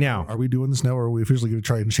 today, right now. Are we doing this now, or are we officially going to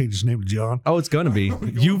try and change his name to John? Oh, it's going to be.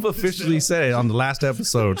 You've officially said it on the last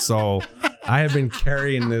episode. So I have been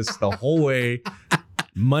carrying this the whole way.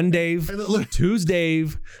 Monday, Tuesday,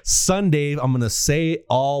 Sunday. I'm going to say it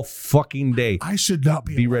all fucking day. I should not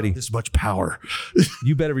be ready. This much power.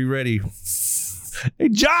 You better be ready. Hey,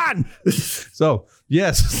 John. So,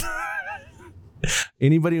 yes.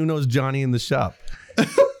 Anybody who knows Johnny in the shop.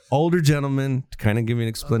 Older gentleman, to kind of give you an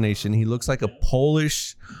explanation. He looks like a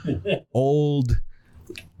Polish old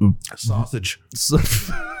sausage.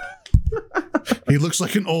 He looks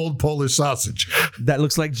like an old Polish sausage. That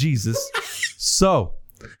looks like Jesus. So,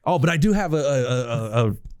 but I do have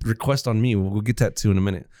a request on me. We'll get that too in a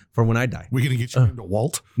minute for when I die. We're gonna get you into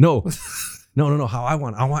Walt? No. How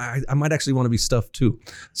I might actually want to be stuffed too.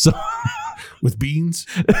 So with beans.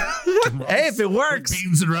 Hey, if it works,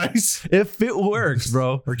 beans and rice. If it works,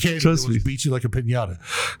 bro. Or candy that would beat you like a pinata.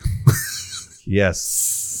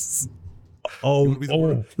 Yes. You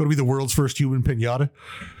want to be the world's first human pinata?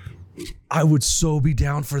 I would so be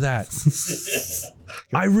down for that.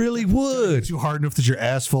 I really would. Too hard enough that your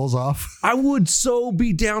ass falls off. I would so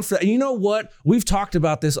be down for that. And you know what? We've talked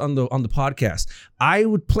about this on the podcast. I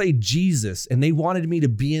would play Jesus, and they wanted me to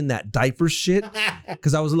be in that diaper shit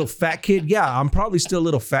because I was a little fat kid. Yeah, I'm probably still a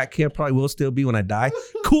little fat kid. I probably will still be when I die.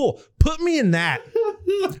 Cool. Put me in that.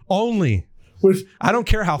 Only. I don't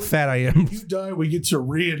care how fat I am. You die, we get to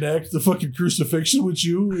reenact the fucking crucifixion with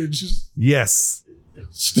you. And just Yes.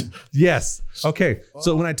 Yes. Okay.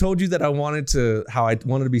 So when I told you that I wanted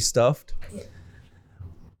to be stuffed,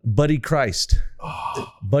 Buddy Christ.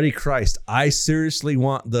 I seriously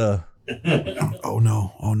want the. Oh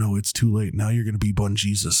no, it's too late. Now you're gonna be Bun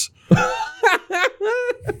Jesus.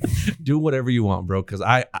 Do whatever you want, bro. Because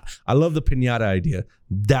I love the piñata idea.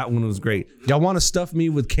 That one was great. Y'all want to stuff me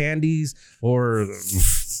with candies or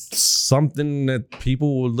something that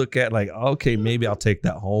people will look at like, okay, maybe I'll take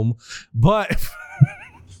that home. But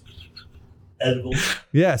Edible.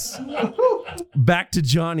 yes. Back to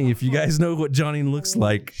Johnny. If you guys know what Johnny looks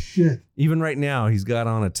like, even right now, he's got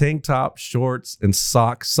on a tank top, shorts, and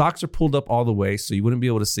socks. Socks are pulled up all the way, so you wouldn't be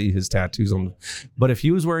able to see his tattoos on. But if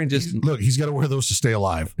he was wearing just He's got to wear those to stay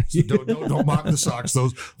alive. So don't mock the socks.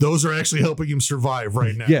 Those are actually helping him survive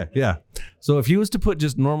right now. yeah. So if he was to put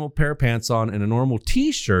just normal pair of pants on and a normal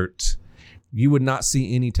T-shirt, you would not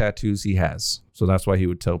see any tattoos he has. So that's why he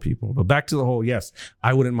would tell people. But back to the whole, yes,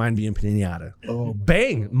 I wouldn't mind being piñata. Oh,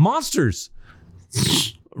 bang, monsters,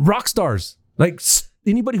 rock stars, like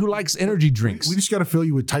anybody who likes energy drinks. We just got to fill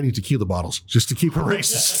you with tiny tequila bottles just to keep it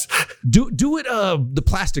racist. Do it the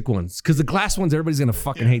plastic ones, because the glass ones everybody's gonna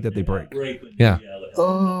fucking hate that they break. Yeah.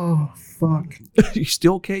 Oh fuck. You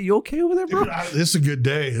still okay? You okay over there, bro? This is a good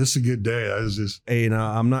day. I was just. Hey,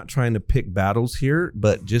 I'm not trying to pick battles here,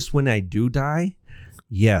 but just when I do die,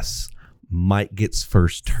 yes, Mike gets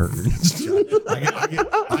first turn.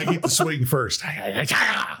 I get the swing first.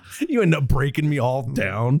 You end up breaking me all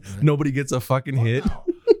down. Nobody gets a fucking hit.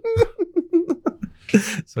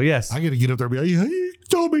 So yes, I got to get up there and be like, you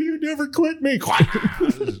told me you never quit me. If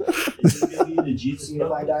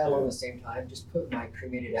I die along the same time, just put my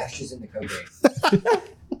cremated ashes in the cocaine.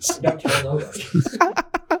 Don't tell nobody.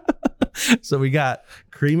 So we got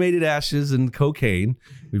cremated ashes and cocaine.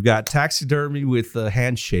 We've got taxidermy with a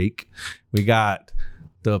handshake. We got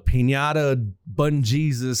the piñata Bun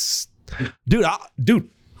Jesus. Dude,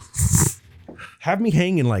 have me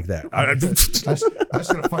hanging like that. I just got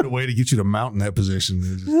to find a way to get you to mount in that position.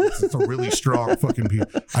 It's a really strong fucking piece.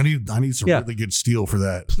 I need some really good steel for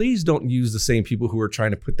that. Please don't use the same people who are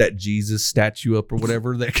trying to put that Jesus statue up or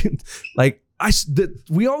whatever that can, like,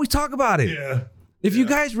 we always talk about it. Yeah. If you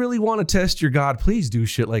guys really want to test your God, please do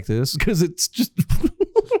shit like this, because it's just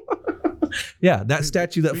yeah, that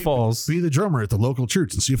statue that falls. Be the drummer at the local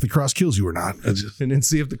church and see if the cross kills you or not. And then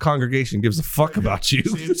see if the congregation gives a fuck about you.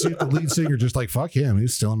 See if the lead singer just like, fuck him,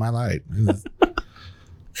 he's still in my light.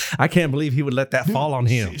 I can't believe he would let that fall on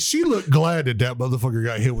him. She looked glad that motherfucker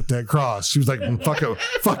got hit with that cross. She was like, fuck up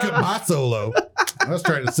my solo. I was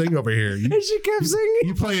trying to sing over here. And she kept singing.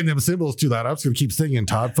 You playing them cymbals too loud. I was going to keep singing,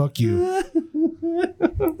 Todd. Fuck you.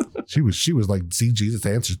 She was like, see, Jesus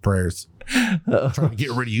answers prayers. Trying to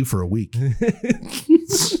get rid of you for a week.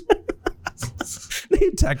 They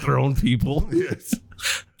attack their own people. Yes.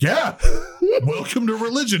 Yeah. Welcome to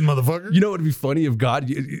religion, motherfucker. You know what would be funny if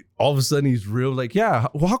God, all of a sudden he's real, like, yeah,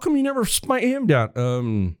 well, how come you never smite him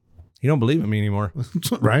down? He don't believe in me anymore.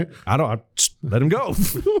 Right? I just let him go.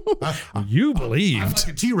 You believed. I'm like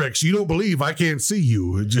a T-Rex. You don't believe. I can't see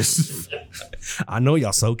you. It just. I know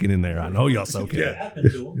y'all soaking in there. Yeah.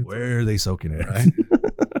 Where are they soaking it? Right?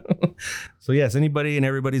 So yes, anybody and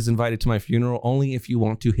everybody's invited to my funeral, only if you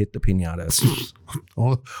want to hit the piñatas.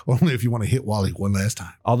 Only if you want to hit Wally one last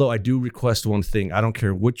time. Although I do request one thing. I don't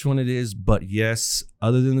care which one it is, but yes,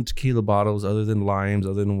 other than the tequila bottles, other than limes,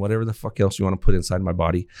 other than whatever the fuck else you want to put inside my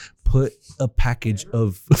body, put a package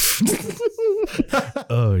of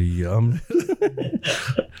oh, yum.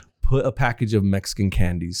 Put a package of Mexican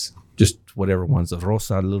candies. Just whatever ones, the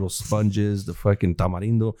rosa little sponges, the fucking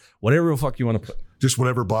tamarindo, whatever the fuck you want to put. Just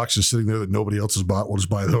whatever box is sitting there that nobody else has bought, we'll just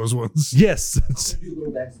buy those ones. Yes.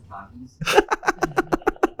 Little bags of Takis.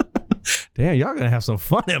 Damn, y'all gonna have some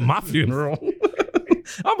fun at my funeral.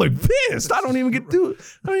 I'm like pissed. I don't even get to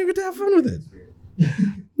have fun with it.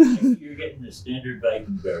 You're getting the standard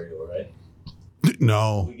Viking burial, right?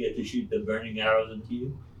 No. We get to shoot the burning arrows into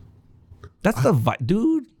you. That's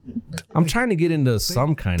dude. I'm trying to get into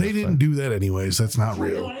some kind of. They didn't do that anyways. That's not No,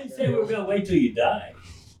 real. I didn't say we were gonna wait till you die.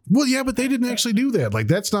 Well, yeah, but they didn't actually do that. Like,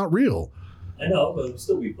 that's not real. I know, but it'll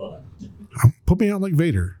still be fun. Put me out like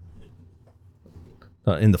Vader.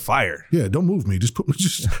 in the fire. Yeah, don't move me. Just put me.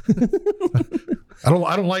 Just. I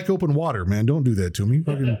don't like open water, man. Don't do that to me.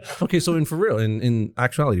 Fucking. Okay, so for real, in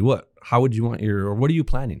actuality, what? How would you want or what are you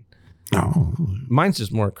planning? No, Mine's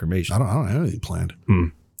just more cremation. I don't have anything planned. Hmm.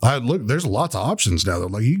 Look. There's lots of options now. Though.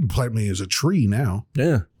 Like you can plant me as a tree now.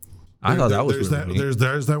 Yeah. I thought that was there's really neat.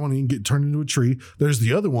 there's that one you can get turned into a tree. There's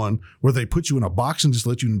the other one where they put you in a box and just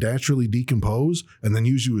let you naturally decompose and then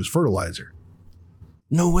use you as fertilizer.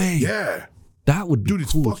 No way. Yeah. That would be Dude,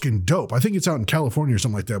 it's cool. fucking dope. I think it's out in California or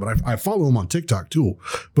something like that, but I follow them on TikTok too.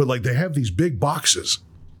 But like they have these big boxes.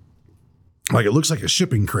 Like it looks like a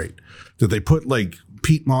shipping crate that they put like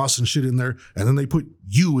peat moss and shit in there, and then they put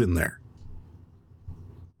you in there.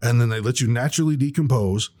 And then they let you naturally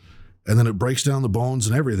decompose, and then it breaks down the bones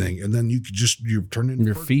and everything, and then you're turned into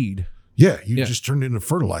Your feed. Yeah, you just turned into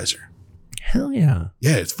fertilizer. Hell yeah.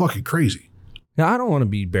 Yeah, it's fucking crazy. Yeah, I don't want to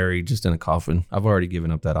be buried just in a coffin. I've already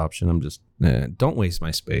given up that option. I'm just, don't waste my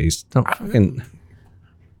space. Don't fucking.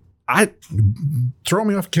 Throw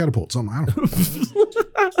me off a catapult. Something.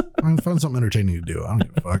 I don't find something entertaining to do. I don't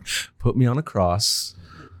give a fuck. Put me on a cross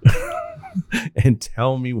and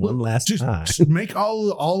tell me one last time. Just make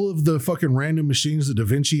all of the fucking random machines that Da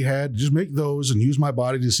Vinci had. Just make those and use my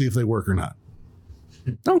body to see if they work or not.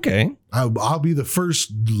 Okay. I'll be the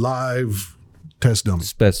first live test dummy.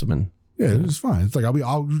 Specimen. Yeah, it's fine. It's like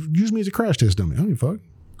I'll use me as a crash test dummy. I don't give a fuck.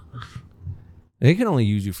 They can only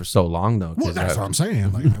use you for so long, though. Well, that's what I'm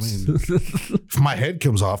saying. Like, I mean, if my head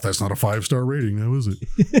comes off, that's not a 5-star rating, now is it?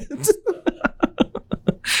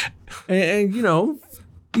 and you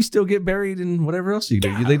still get buried in whatever else you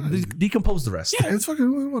do. They decompose the rest. Yeah, it's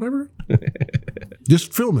fucking whatever.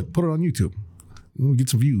 Just film it, put it on YouTube. We'll get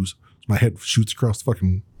some views. My head shoots across the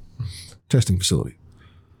fucking testing facility.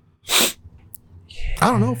 I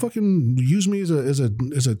don't know. Fucking use me as a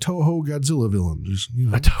Toho Godzilla villain. Just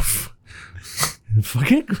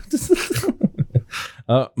Fucking.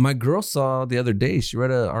 My girl saw the other day. She read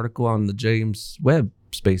an article on the James Webb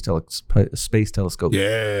Space Telescope.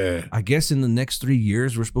 Yeah. I guess in the next 3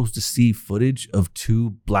 years we're supposed to see footage of 2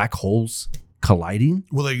 black holes colliding.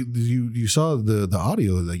 Well, you saw the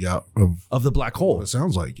audio that they got of the black hole. what it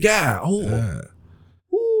sounds like. Yeah. Oh. Yeah.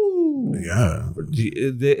 Ooh. Yeah.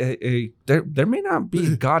 There may not be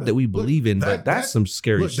a God that we believe in, but that's some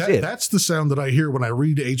scary shit. That's the sound that I hear when I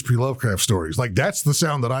read H.P. Lovecraft stories. Like that's the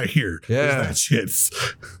sound that I hear. Yeah. That shit.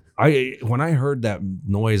 When I heard that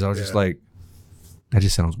noise, I was just like, that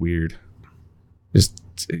just sounds weird. Just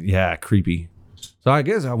creepy. So I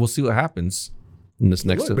guess we'll see what happens in this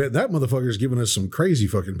next. Look, man, that motherfucker's giving us some crazy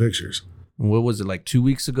fucking pictures. What was it, like 2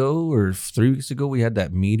 weeks ago or 3 weeks ago? We had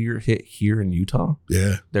that meteor hit here in Utah.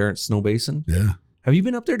 Yeah. There at Snow Basin. Yeah. Have you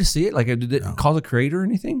been up there to see it? Like, did it cause a crater or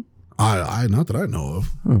anything? I not that I know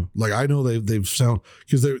of. Like I know they've found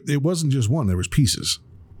because it wasn't just one. There was pieces.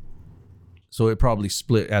 So it probably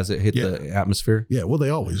split as it hit the atmosphere. Yeah. Well, they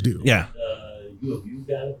always do. Yeah. You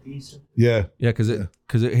got a piece of Yeah. Yeah, because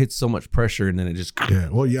it hits so much pressure and then it just. Yeah.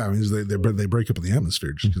 Well, yeah. I mean, they break up in the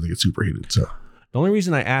atmosphere just because they get superheated. So The only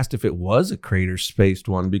reason I asked if it was a crater spaced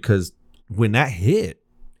one because when that hit,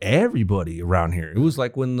 everybody around here, it was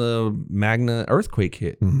like when the Magna earthquake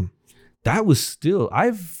hit. Mm-hmm. That was still.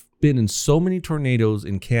 I've been in so many tornadoes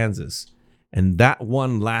in Kansas, and that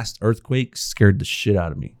one last earthquake scared the shit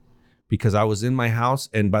out of me. Because I was in my house,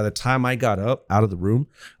 and by the time I got up out of the room,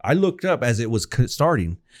 I looked up as it was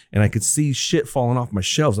starting, and I could see shit falling off my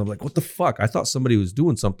shelves. I'm like, what the fuck? I thought somebody was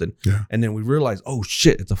doing something. Yeah. And then we realized, oh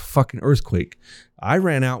shit, it's a fucking earthquake. I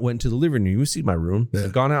ran out, went to the living room. You see my room. Yeah.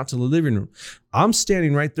 I've gone out to the living room. I'm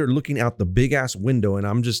standing right there looking out the big ass window, and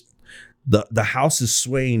I'm just, the house is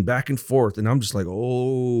swaying back and forth, and I'm just like,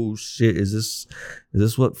 oh shit, is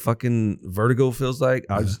this what fucking vertigo feels like?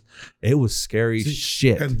 It was scary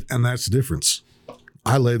shit. and that's the difference.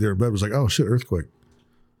 I lay there in bed, was like, oh shit, earthquake.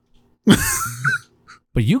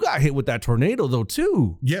 But you got hit with that tornado though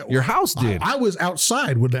too. Yeah, Your house did. I was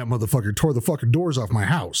outside when that motherfucker tore the fucking doors off my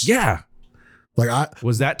house. Yeah. Like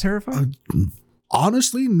Was that terrifying?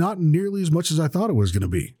 honestly, not nearly as much as I thought it was going to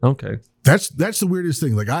be. Okay. That's the weirdest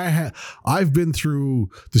thing. Like I've been through,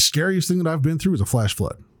 the scariest thing that I've been through is a flash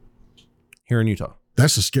flood. Here in Utah.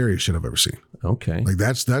 That's the scariest shit I've ever seen. Okay. Like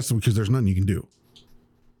that's because there's nothing you can do.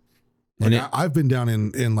 Like And I've been down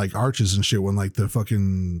in like arches and shit when like the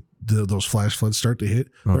fucking those flash floods start to hit.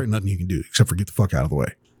 There ain't nothing you can do except for get the fuck out of the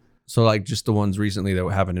way. So like just the ones recently that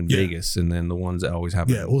happened in Vegas, and then the ones that always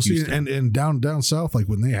happen. Yeah, in we'll see. Houston. And down south, like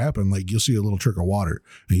when they happen, like you'll see a little trickle of water,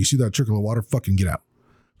 and you see that trickle of water, fucking get out,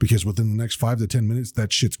 because within the next 5 to 10 minutes,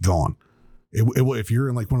 that shit's gone. If you're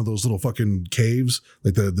in like one of those little fucking caves,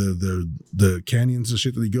 like the canyons and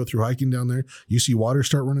shit that you go through hiking down there, you see water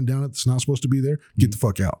start running down it that's not supposed to be there, get the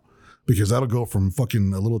fuck out. Because that'll go from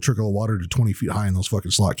fucking a little trickle of water to 20 feet high in those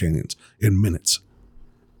fucking slot canyons in minutes.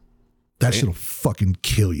 That shit'll fucking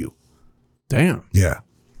kill you. Damn. Yeah.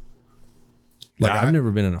 Like I've never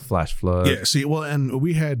been in a flash flood. Yeah, see, well, and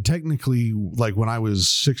we had technically, like when I was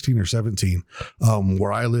 16 or 17,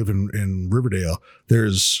 where I live in Riverdale,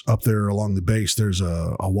 there's up there along the base, there's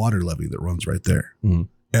a water levee that runs right there. Mhm.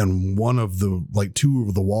 And one of the, like two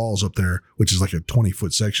of the walls up there, which is like a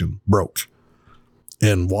 20-foot section, broke.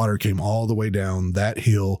 And water came all the way down that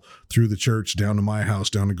hill through the church, down to my house,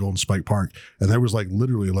 down to Golden Spike Park. And there was like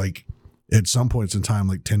literally like at some points in time,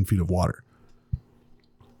 like 10 feet of water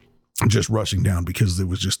just rushing down because there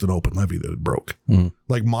was just an open levee that had broke. Mm.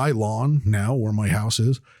 Like my lawn now where my house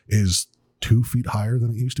is 2 feet higher than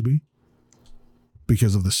it used to be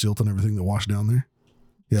because of the silt and everything that washed down there.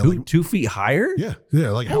 Yeah, Two feet higher? Yeah.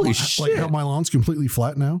 Like Holy like how my lawn's completely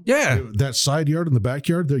flat now. Yeah. That side yard in the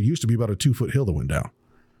backyard, there used to be about a 2-foot hill that went down.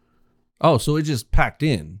 Oh, so it just packed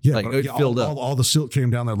in. Yeah, like but, it filled up. All the silt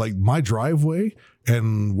came down there. Like my driveway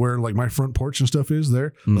and where like my front porch and stuff is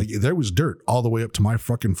there, like there was dirt all the way up to my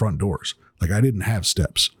fucking front doors. Like I didn't have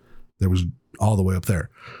steps. There was all the way up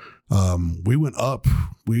there. We went up.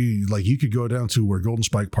 We like you could go down to where Golden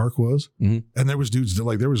Spike Park was, and there was dudes that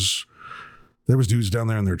like there was dudes down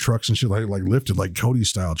there in their trucks and shit like lifted like Cody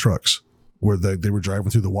style trucks where they were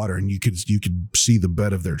driving through the water and you could see the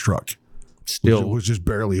bed of their truck. Still Which was just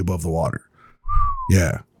barely above the water.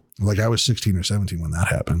 Yeah. Like I was 16 or 17 when that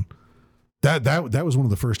happened. That was one of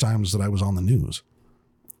the first times that I was on the news,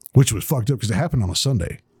 which was fucked up because it happened on a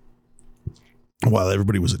Sunday while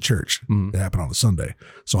everybody was at church. It happened on a Sunday.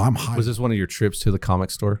 So I'm high. Was this one of your trips to the comic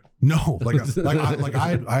store? No, I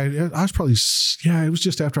was probably, it was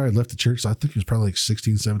just after I had left the church. So I think it was probably like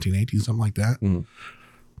 16, 17, 18, something like that.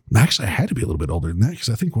 Actually, I had to be a little bit older than that because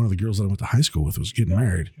I think one of the girls that I went to high school with was getting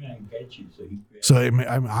married. So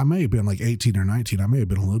I may have been like 18 or 19. I may have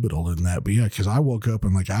been a little bit older than that. But yeah, because I woke up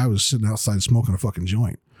and like I was sitting outside smoking a fucking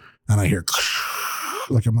joint. And I hear,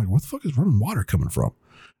 like, I'm like, what the fuck is running water coming from?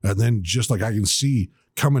 And then just like I can see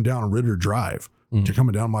coming down Ritter Drive to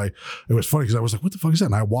coming down it was funny because I was like, what the fuck is that?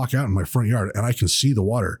 And I walk out in my front yard and I can see the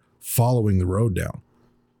water following the road down.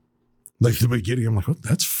 Like the beginning, I'm like, oh,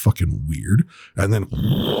 that's fucking weird. And then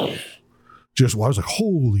I was like,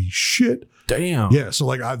 holy shit. Damn. Yeah. So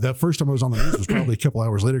like that first time I was on the news was probably a couple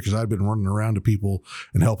hours later because I'd been running around to people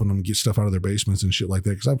and helping them get stuff out of their basements and shit like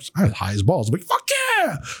that. Because I was high as balls. I'm like, fuck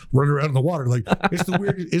yeah. Running around in the water. Like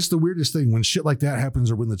it's the weirdest thing when shit like that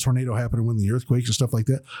happens or when the tornado happened or when the earthquakes and stuff like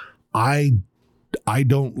that. I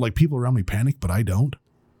don't like people around me panic, but I don't.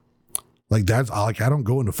 Like that's like I don't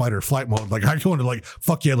go into fight or flight mode. Like I go into like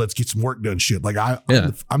fuck yeah, let's get some work done. Shit. Like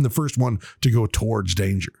I'm the first one to go towarch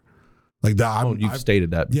danger. Like that. You've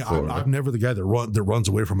stated that before. Yeah, I'm never the guy that runs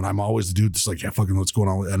away from it. I'm always the dude that's like, yeah, fucking what's going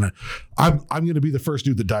on? And I'm going to be the first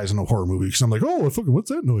dude that dies in a horror movie because I'm like, oh, fucking what's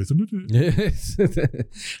that noise?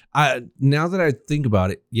 Now that I think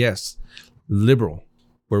about it, yes, Liberal,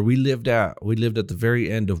 where we lived at the very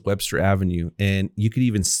end of Webster Avenue, and you could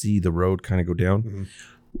even see the road kind of go down.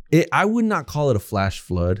 I would not call it a flash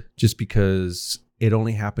flood just because it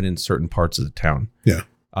only happened in certain parts of the town. Yeah.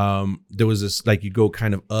 There was this, like you go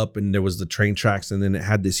kind of up and there was the train tracks and then it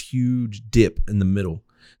had this huge dip in the middle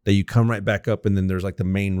that you come right back up and then there's like the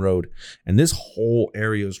main road. And this whole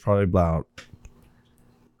area was probably about,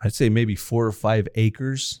 I'd say maybe 4 or 5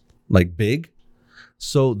 acres, like big.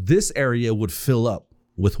 So this area would fill up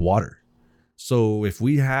with water. So if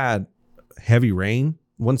we had heavy rain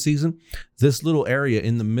one season, this little area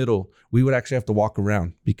in the middle, we would actually have to walk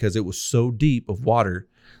around because it was so deep of water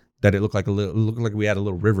that it looked like we had a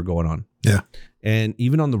little river going on. Yeah. And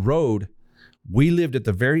even on the road, we lived at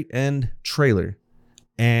the very end trailer.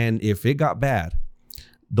 And if it got bad,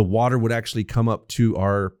 the water would actually come up to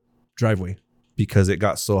our driveway because it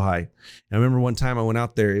got so high. And I remember one time I went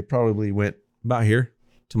out there, it probably went about here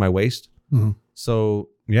to my waist. So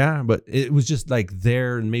yeah, but it was just like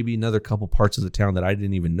there and maybe another couple parts of the town that I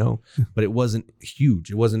didn't even know, but it wasn't huge.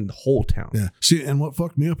 It wasn't the whole town. Yeah. See, and what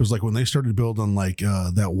fucked me up is like when they started building like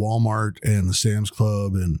that Walmart and the Sam's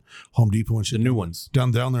Club and Home Depot and shit. The new ones.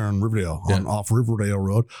 Down there on Riverdale, off Riverdale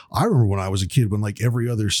Road. I remember when I was a kid when like every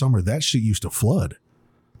other summer that shit used to flood.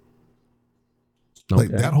 Okay.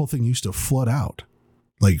 Like that whole thing used to flood out.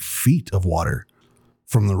 Like feet of water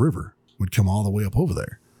from the river would come all the way up over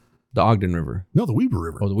there. The Ogden River. No, the Weber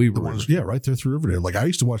River. Oh, the Weber River. Yeah, right there through Riverdale. Like I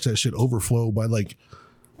used to watch that shit overflow by like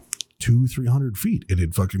 200-300 feet. It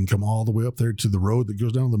had fucking come all the way up there to the road that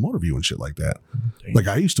goes down to the motor view and shit like that. Damn. Like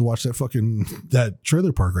I used to watch that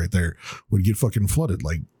trailer park right there would get fucking flooded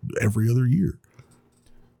like every other year.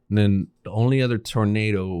 And then the only other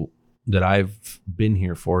tornado that I've been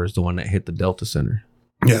here for is the one that hit the Delta Center.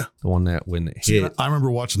 Yeah. The one that when it See, hit. I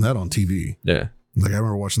remember watching that on TV. Yeah. Like I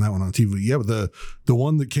remember watching that one on TV. Yeah, but the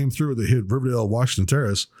one that came through that hit Riverdale, Washington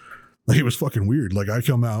Terrace, like it was fucking weird. Like I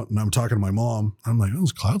come out and I'm talking to my mom. I'm like, oh,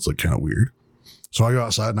 those clouds look kind of weird. So I go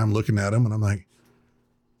outside and I'm looking at them and I'm like,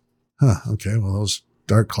 huh, okay, well, those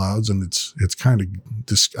dark clouds and it's kind of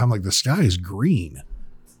this. I'm like, the sky is green.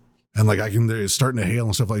 And like it's starting to hail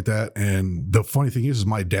and stuff like that. And the funny thing is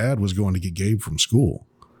my dad was going to get Gabe from school.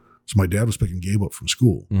 So my dad was picking Gabe up from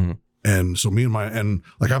school. Mm-hmm. And so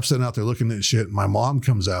I'm sitting out there looking at shit. And my mom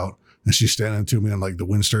comes out and she's standing to me and like the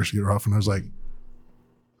wind starts to get rough. And I was like,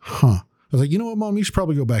 huh. I was like, you know what, Mom, you should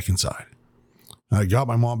probably go back inside. And I got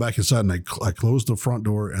my mom back inside and I closed the front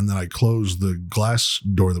door and then I closed the glass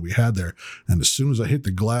door that we had there. And as soon as I hit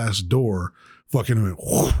the glass door, fucking went,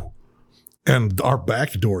 whoosh, and our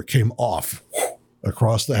back door came off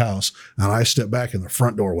across the house. And I stepped back and the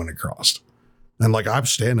front door went across. And like, I'm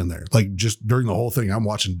standing there, like just during the whole thing, I'm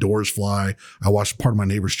watching doors fly. I watched part of my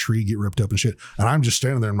neighbor's tree get ripped up and shit. And I'm just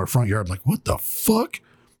standing there in my front yard, like, what the fuck?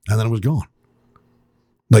 And then it was gone.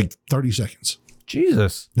 Like 30 seconds.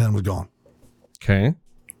 Jesus. Then it was gone. Okay.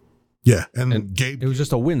 Yeah. And Gabe, It was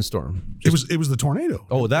just a windstorm. it was the tornado.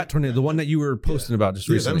 Oh, that tornado, the one that you were posting about just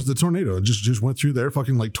Yeah, recently. that was the tornado. It just went through there,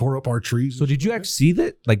 fucking like tore up our trees. So did you actually see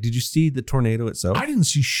that? Like, did you see the tornado itself? I didn't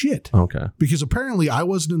see shit. Okay. Because apparently I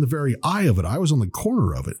wasn't in the very eye of it. I was on the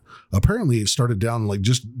corner of it. Apparently it started down like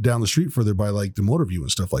just down the street further by like the motor view and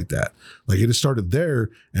stuff like that. Like it had started there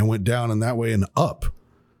and went down and that way and up.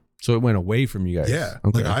 So it went away from you guys. Yeah.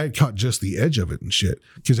 Okay. Like I had caught just the edge of it and shit.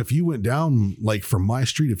 Because if you went down like from my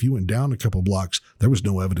street, if you went down a couple blocks, there was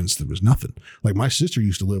no evidence. There was nothing. Like my sister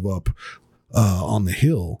used to live up on the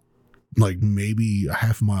hill, like maybe a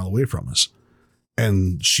half a mile away from us.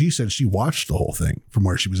 And she said she watched the whole thing from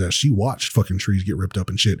where she was at. She watched fucking trees get ripped up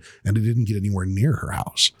and shit. And it didn't get anywhere near her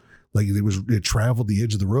house. Like it traveled the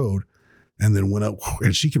edge of the road and then went up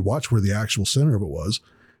and she could watch where the actual center of it was.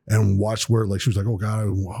 And watch where, like, she was like, oh, God,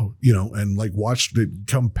 you know, and like watched it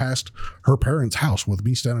come past her parents' house with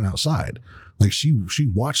me standing outside. Like, she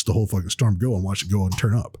watched the whole fucking storm go and watched it go and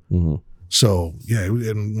turn up. Mm-hmm. So, yeah,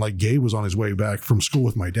 and like Gabe was on his way back from school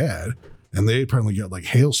with my dad, and they apparently got like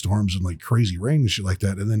hailstorms and like crazy rain and shit like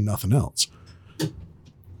that, and then nothing else.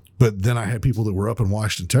 But then I had people that were up in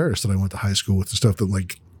Washington Terrace that I went to high school with and stuff that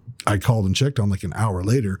like I called and checked on like an hour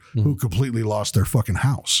later who completely lost their fucking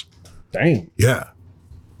house. Dang. Yeah.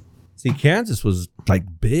 See, Kansas was like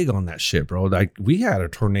big on that shit, bro. Like we had a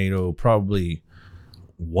tornado probably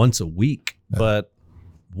once a week, but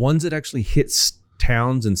ones that actually hit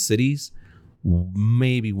towns and cities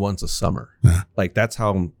maybe once a summer. Yeah. Like that's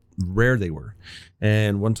how rare they were.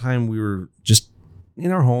 And one time we were just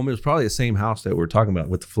in our home. It was probably the same house that we were talking about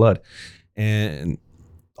with the flood. And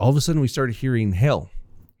all of a sudden we started hearing hail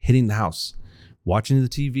hitting the house. Watching the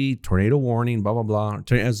TV, tornado warning, blah, blah, blah.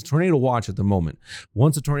 As a tornado watch at the moment.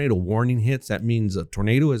 Once a tornado warning hits, that means a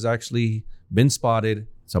tornado has actually been spotted.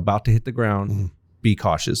 It's about to hit the ground. Mm-hmm. Be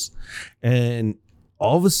cautious. And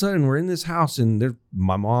all of a sudden, we're in this house, and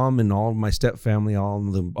my mom and all of my step family, all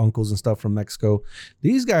of the uncles and stuff from Mexico.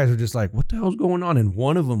 These guys are just like, what the hell's going on? And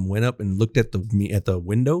one of them went up and looked at the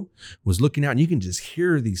window, was looking out, and you can just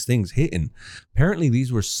hear these things hitting. Apparently,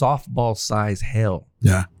 these were softball-sized hail.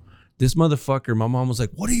 Yeah. This motherfucker, my mom was like,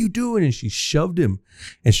 what are you doing? And she shoved him.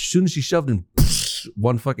 And as soon as she shoved him,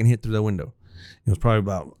 one fucking hit through the window. It was probably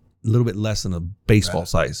about a little bit less than a baseball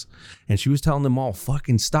size. And she was telling them all,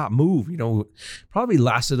 fucking stop, move. You know, probably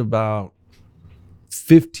lasted about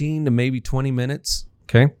 15 to maybe 20 minutes.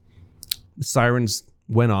 Okay. The sirens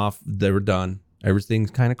went off. They were done. Everything's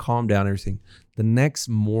kind of calmed down, everything. The next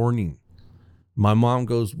morning, my mom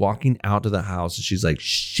goes walking out to the house and she's like,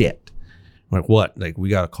 shit. I'm like, what? Like, we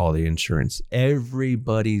got to call the insurance.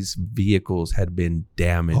 Everybody's vehicles had been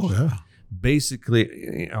damaged. Oh, yeah.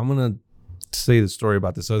 Basically, I'm going to say the story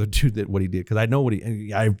about this other dude that what he did, because I know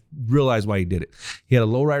I realized why he did it. He had a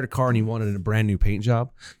lowrider car and he wanted a brand new paint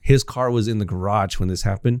job. His car was in the garage when this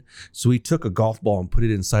happened. So he took a golf ball and put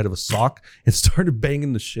it inside of a sock and started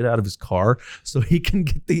banging the shit out of his car so he can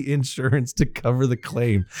get the insurance to cover the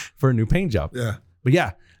claim for a new paint job. Yeah. But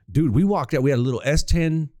yeah, dude, we walked out. We had a little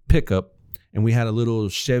S10 pickup. And we had a little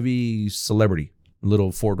Chevy Celebrity, a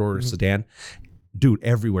little four-door sedan. Dude,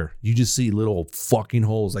 everywhere. You just see little fucking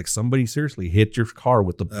holes. Like somebody seriously hit your car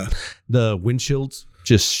with the windshields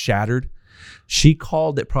just shattered. She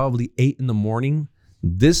called at probably 8 a.m.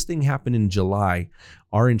 This thing happened in July.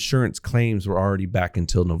 Our insurance claims were already back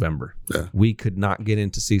until November. Yeah. We could not get in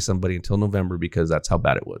to see somebody until November because that's how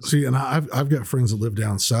bad it was. See, and I've got friends that live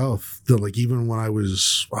down south that, like, even when I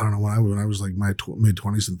was, I don't know, when I was like my mid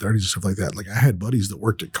 20s and 30s and stuff like that, like I had buddies that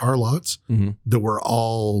worked at car lots that were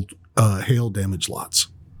all hail damage lots.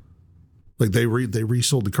 Like they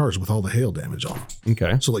resold the cars with all the hail damage on them.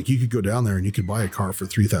 Okay. So like you could go down there and you could buy a car for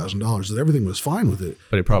 $3,000 and everything was fine with it.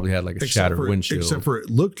 But it probably had like a shattered windshield. Except for it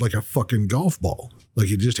looked like a fucking golf ball. Like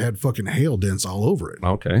it just had fucking hail dents all over it.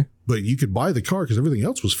 Okay. But you could buy the car because everything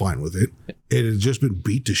else was fine with it. It had just been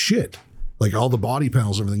beat to shit. Like all the body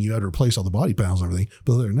panels, everything, you had to replace all the body panels and everything.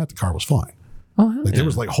 But other than that, the car was fine. Oh, hell Like yeah. there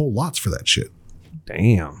was like whole lots for that shit.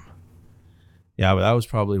 Damn. Yeah, but that was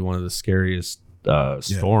probably one of the scariest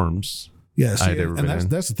storms. Yeah, see, I'd ever and been in.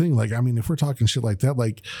 that's the thing. Like, I mean, if we're talking shit like that,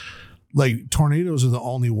 like tornadoes are the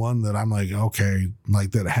only one that I'm like, okay,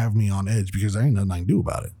 like that have me on edge because there ain't nothing I can do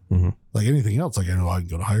about it. Mhm. Like anything else, like I know I can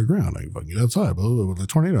go to higher ground, I can get outside. But with the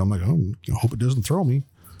tornado, I'm like, oh, I hope it doesn't throw me.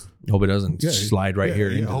 Hope it doesn't slide right here.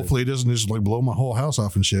 Yeah, into hopefully it doesn't just like blow my whole house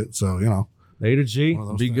off and shit. So Later, G. One of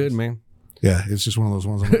those Be things. good, man. yeah, it's just one of those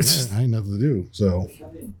ones. I'm like, I ain't nothing to do. So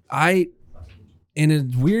And as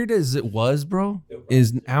weird as it was, bro,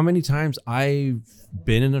 is how many times I've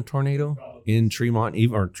been in a tornado in Tremont,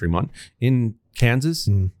 in Kansas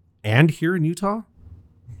and here in Utah.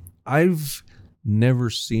 I've never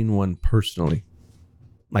seen one personally.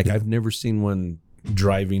 Like I've never seen one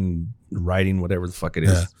driving, riding, whatever the fuck it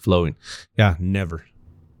is, flowing. Yeah, never.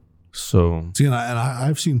 So see, and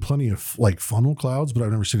I've seen plenty of like funnel clouds, but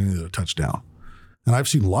I've never seen any that touch down. And I've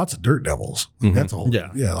seen lots of dirt devils. That's a whole,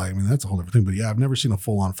 like, I mean, that's a whole different thing. But yeah, I've never seen a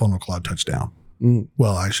full on funnel cloud touchdown.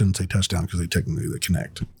 Well, I shouldn't say touchdown because they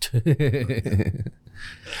connect.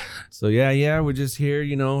 So we're just here,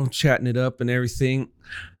 chatting it up and everything.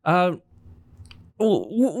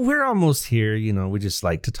 We're almost here, we just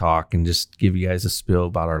like to talk and just give you guys a spill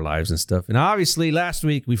about our lives and stuff. And obviously last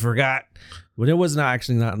week we forgot. Well, there was not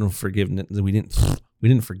no forgiveness. We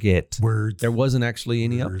didn't forget. Words. There wasn't actually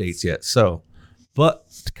any updates yet. So, but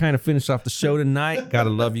to kind of finish off the show tonight, gotta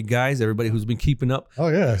love you guys, everybody who's been keeping up. Oh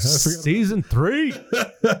yeah, Season 3,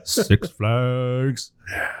 Six Flags.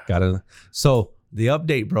 So the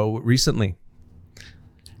update, bro, recently.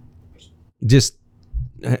 Just,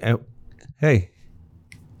 hey,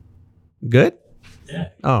 good? Yeah.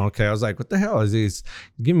 Oh, okay. I was like, what the hell is he?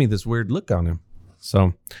 Give me this weird look on him.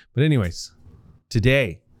 So, but anyways,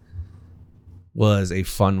 today was a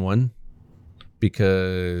fun one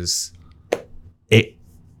because it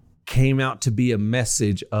came out to be a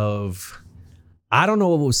message of, I don't know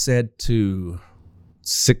what was said to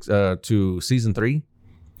season 3,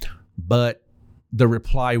 but the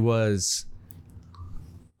reply was,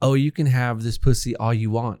 oh, you can have this pussy all you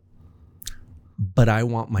want, but I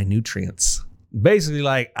want my nutrients. Basically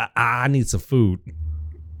like, I need some food.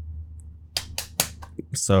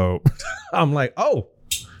 So I'm like, oh,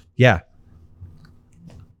 yeah.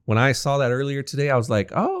 When I saw that earlier today, I was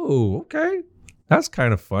like, oh, okay. That's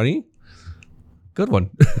kind of funny. Good one.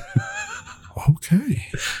 Okay.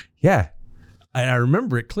 Yeah. And I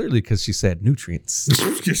remember it clearly because she said nutrients.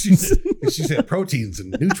 she said proteins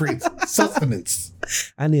and nutrients, and sustenance.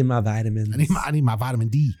 I need my vitamins. I need my vitamin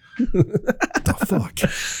D. What the fuck?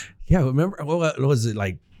 Yeah, remember, what was it,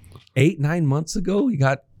 like 8-9 months ago? He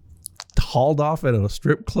got hauled off at a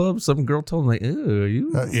strip club. Some girl told him, like, ew,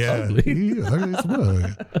 you ugly.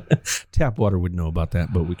 Tapwater would know about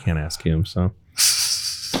that, but we can't ask him, so.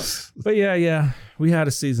 But yeah, we had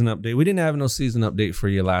a season update. We didn't have no season update for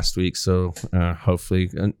you last week, so hopefully,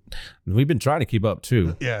 and we've been trying to keep up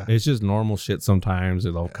too. Yeah. It's just normal shit sometimes.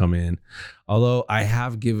 It'll come in. Although I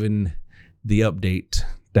have given the update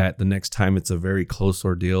that the next time it's a very close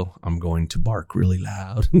ordeal, I'm going to bark really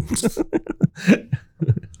loud.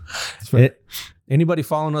 Anybody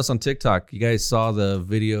following us on TikTok? You guys saw the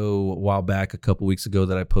video a while back, a couple weeks ago,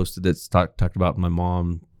 that I posted that's talked about my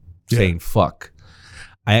mom saying fuck.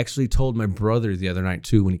 I actually told my brother the other night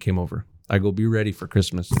too when he came over. I go, be ready for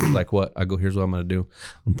Christmas. He's like, what? I go, here's what I'm going to do. I'm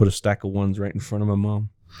going to put a stack of ones right in front of my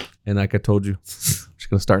mom. And like I told you, she's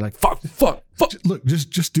going to start like, fuck. Look,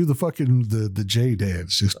 just do the fucking, the J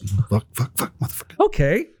dance. Just fuck, motherfucker.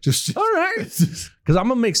 Okay. Just all right. Because I'm going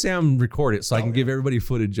to make Sam record it so I can give everybody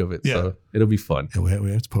footage of it. Yeah. So it'll be fun. Yeah,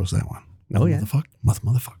 we have to post that one. Oh, yeah.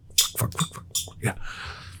 Motherfucker. Fuck. Yeah.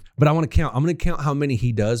 But I'm going to count how many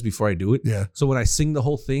he does before I do it. Yeah. So when I sing the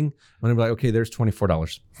whole thing, I'm going to be like, okay, there's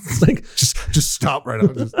 $24. It's like, just stop right now.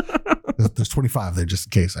 There's 25 there just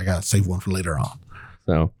in case. I got to save one for later on.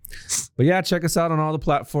 So, but yeah, check us out on all the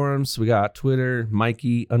platforms. We got Twitter,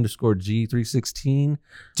 Mikey _G316.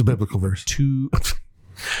 It's a biblical verse.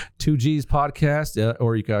 2Gs podcast,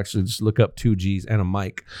 or you can actually just look up 2Gs and a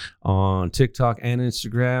mic on TikTok and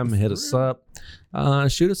Instagram. Hit us up.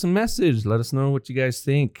 Shoot us a message. Let us know what you guys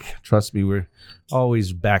think. Trust me, we're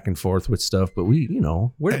always back and forth with stuff, but we're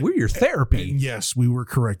your therapy. And yes, we were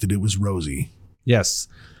corrected. It was Rosie. Yes.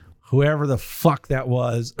 Whoever the fuck that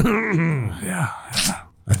was. Yeah.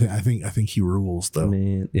 I think he rules though.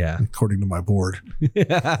 Man, yeah. According to my board.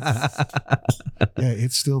 Yeah,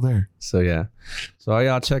 it's still there. So yeah. So all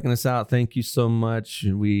y'all checking us out, thank you so much.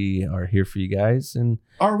 We are here for you guys. And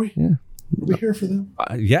Are we? Yeah. Are we here for them?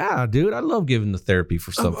 Yeah, dude. I love giving the therapy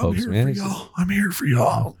for some folks, man. For y'all. I'm here for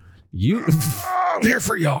y'all. I'm here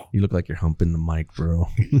for y'all. You look like you're humping the mic, bro.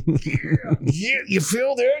 Yeah, you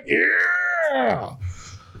feel that? Yeah.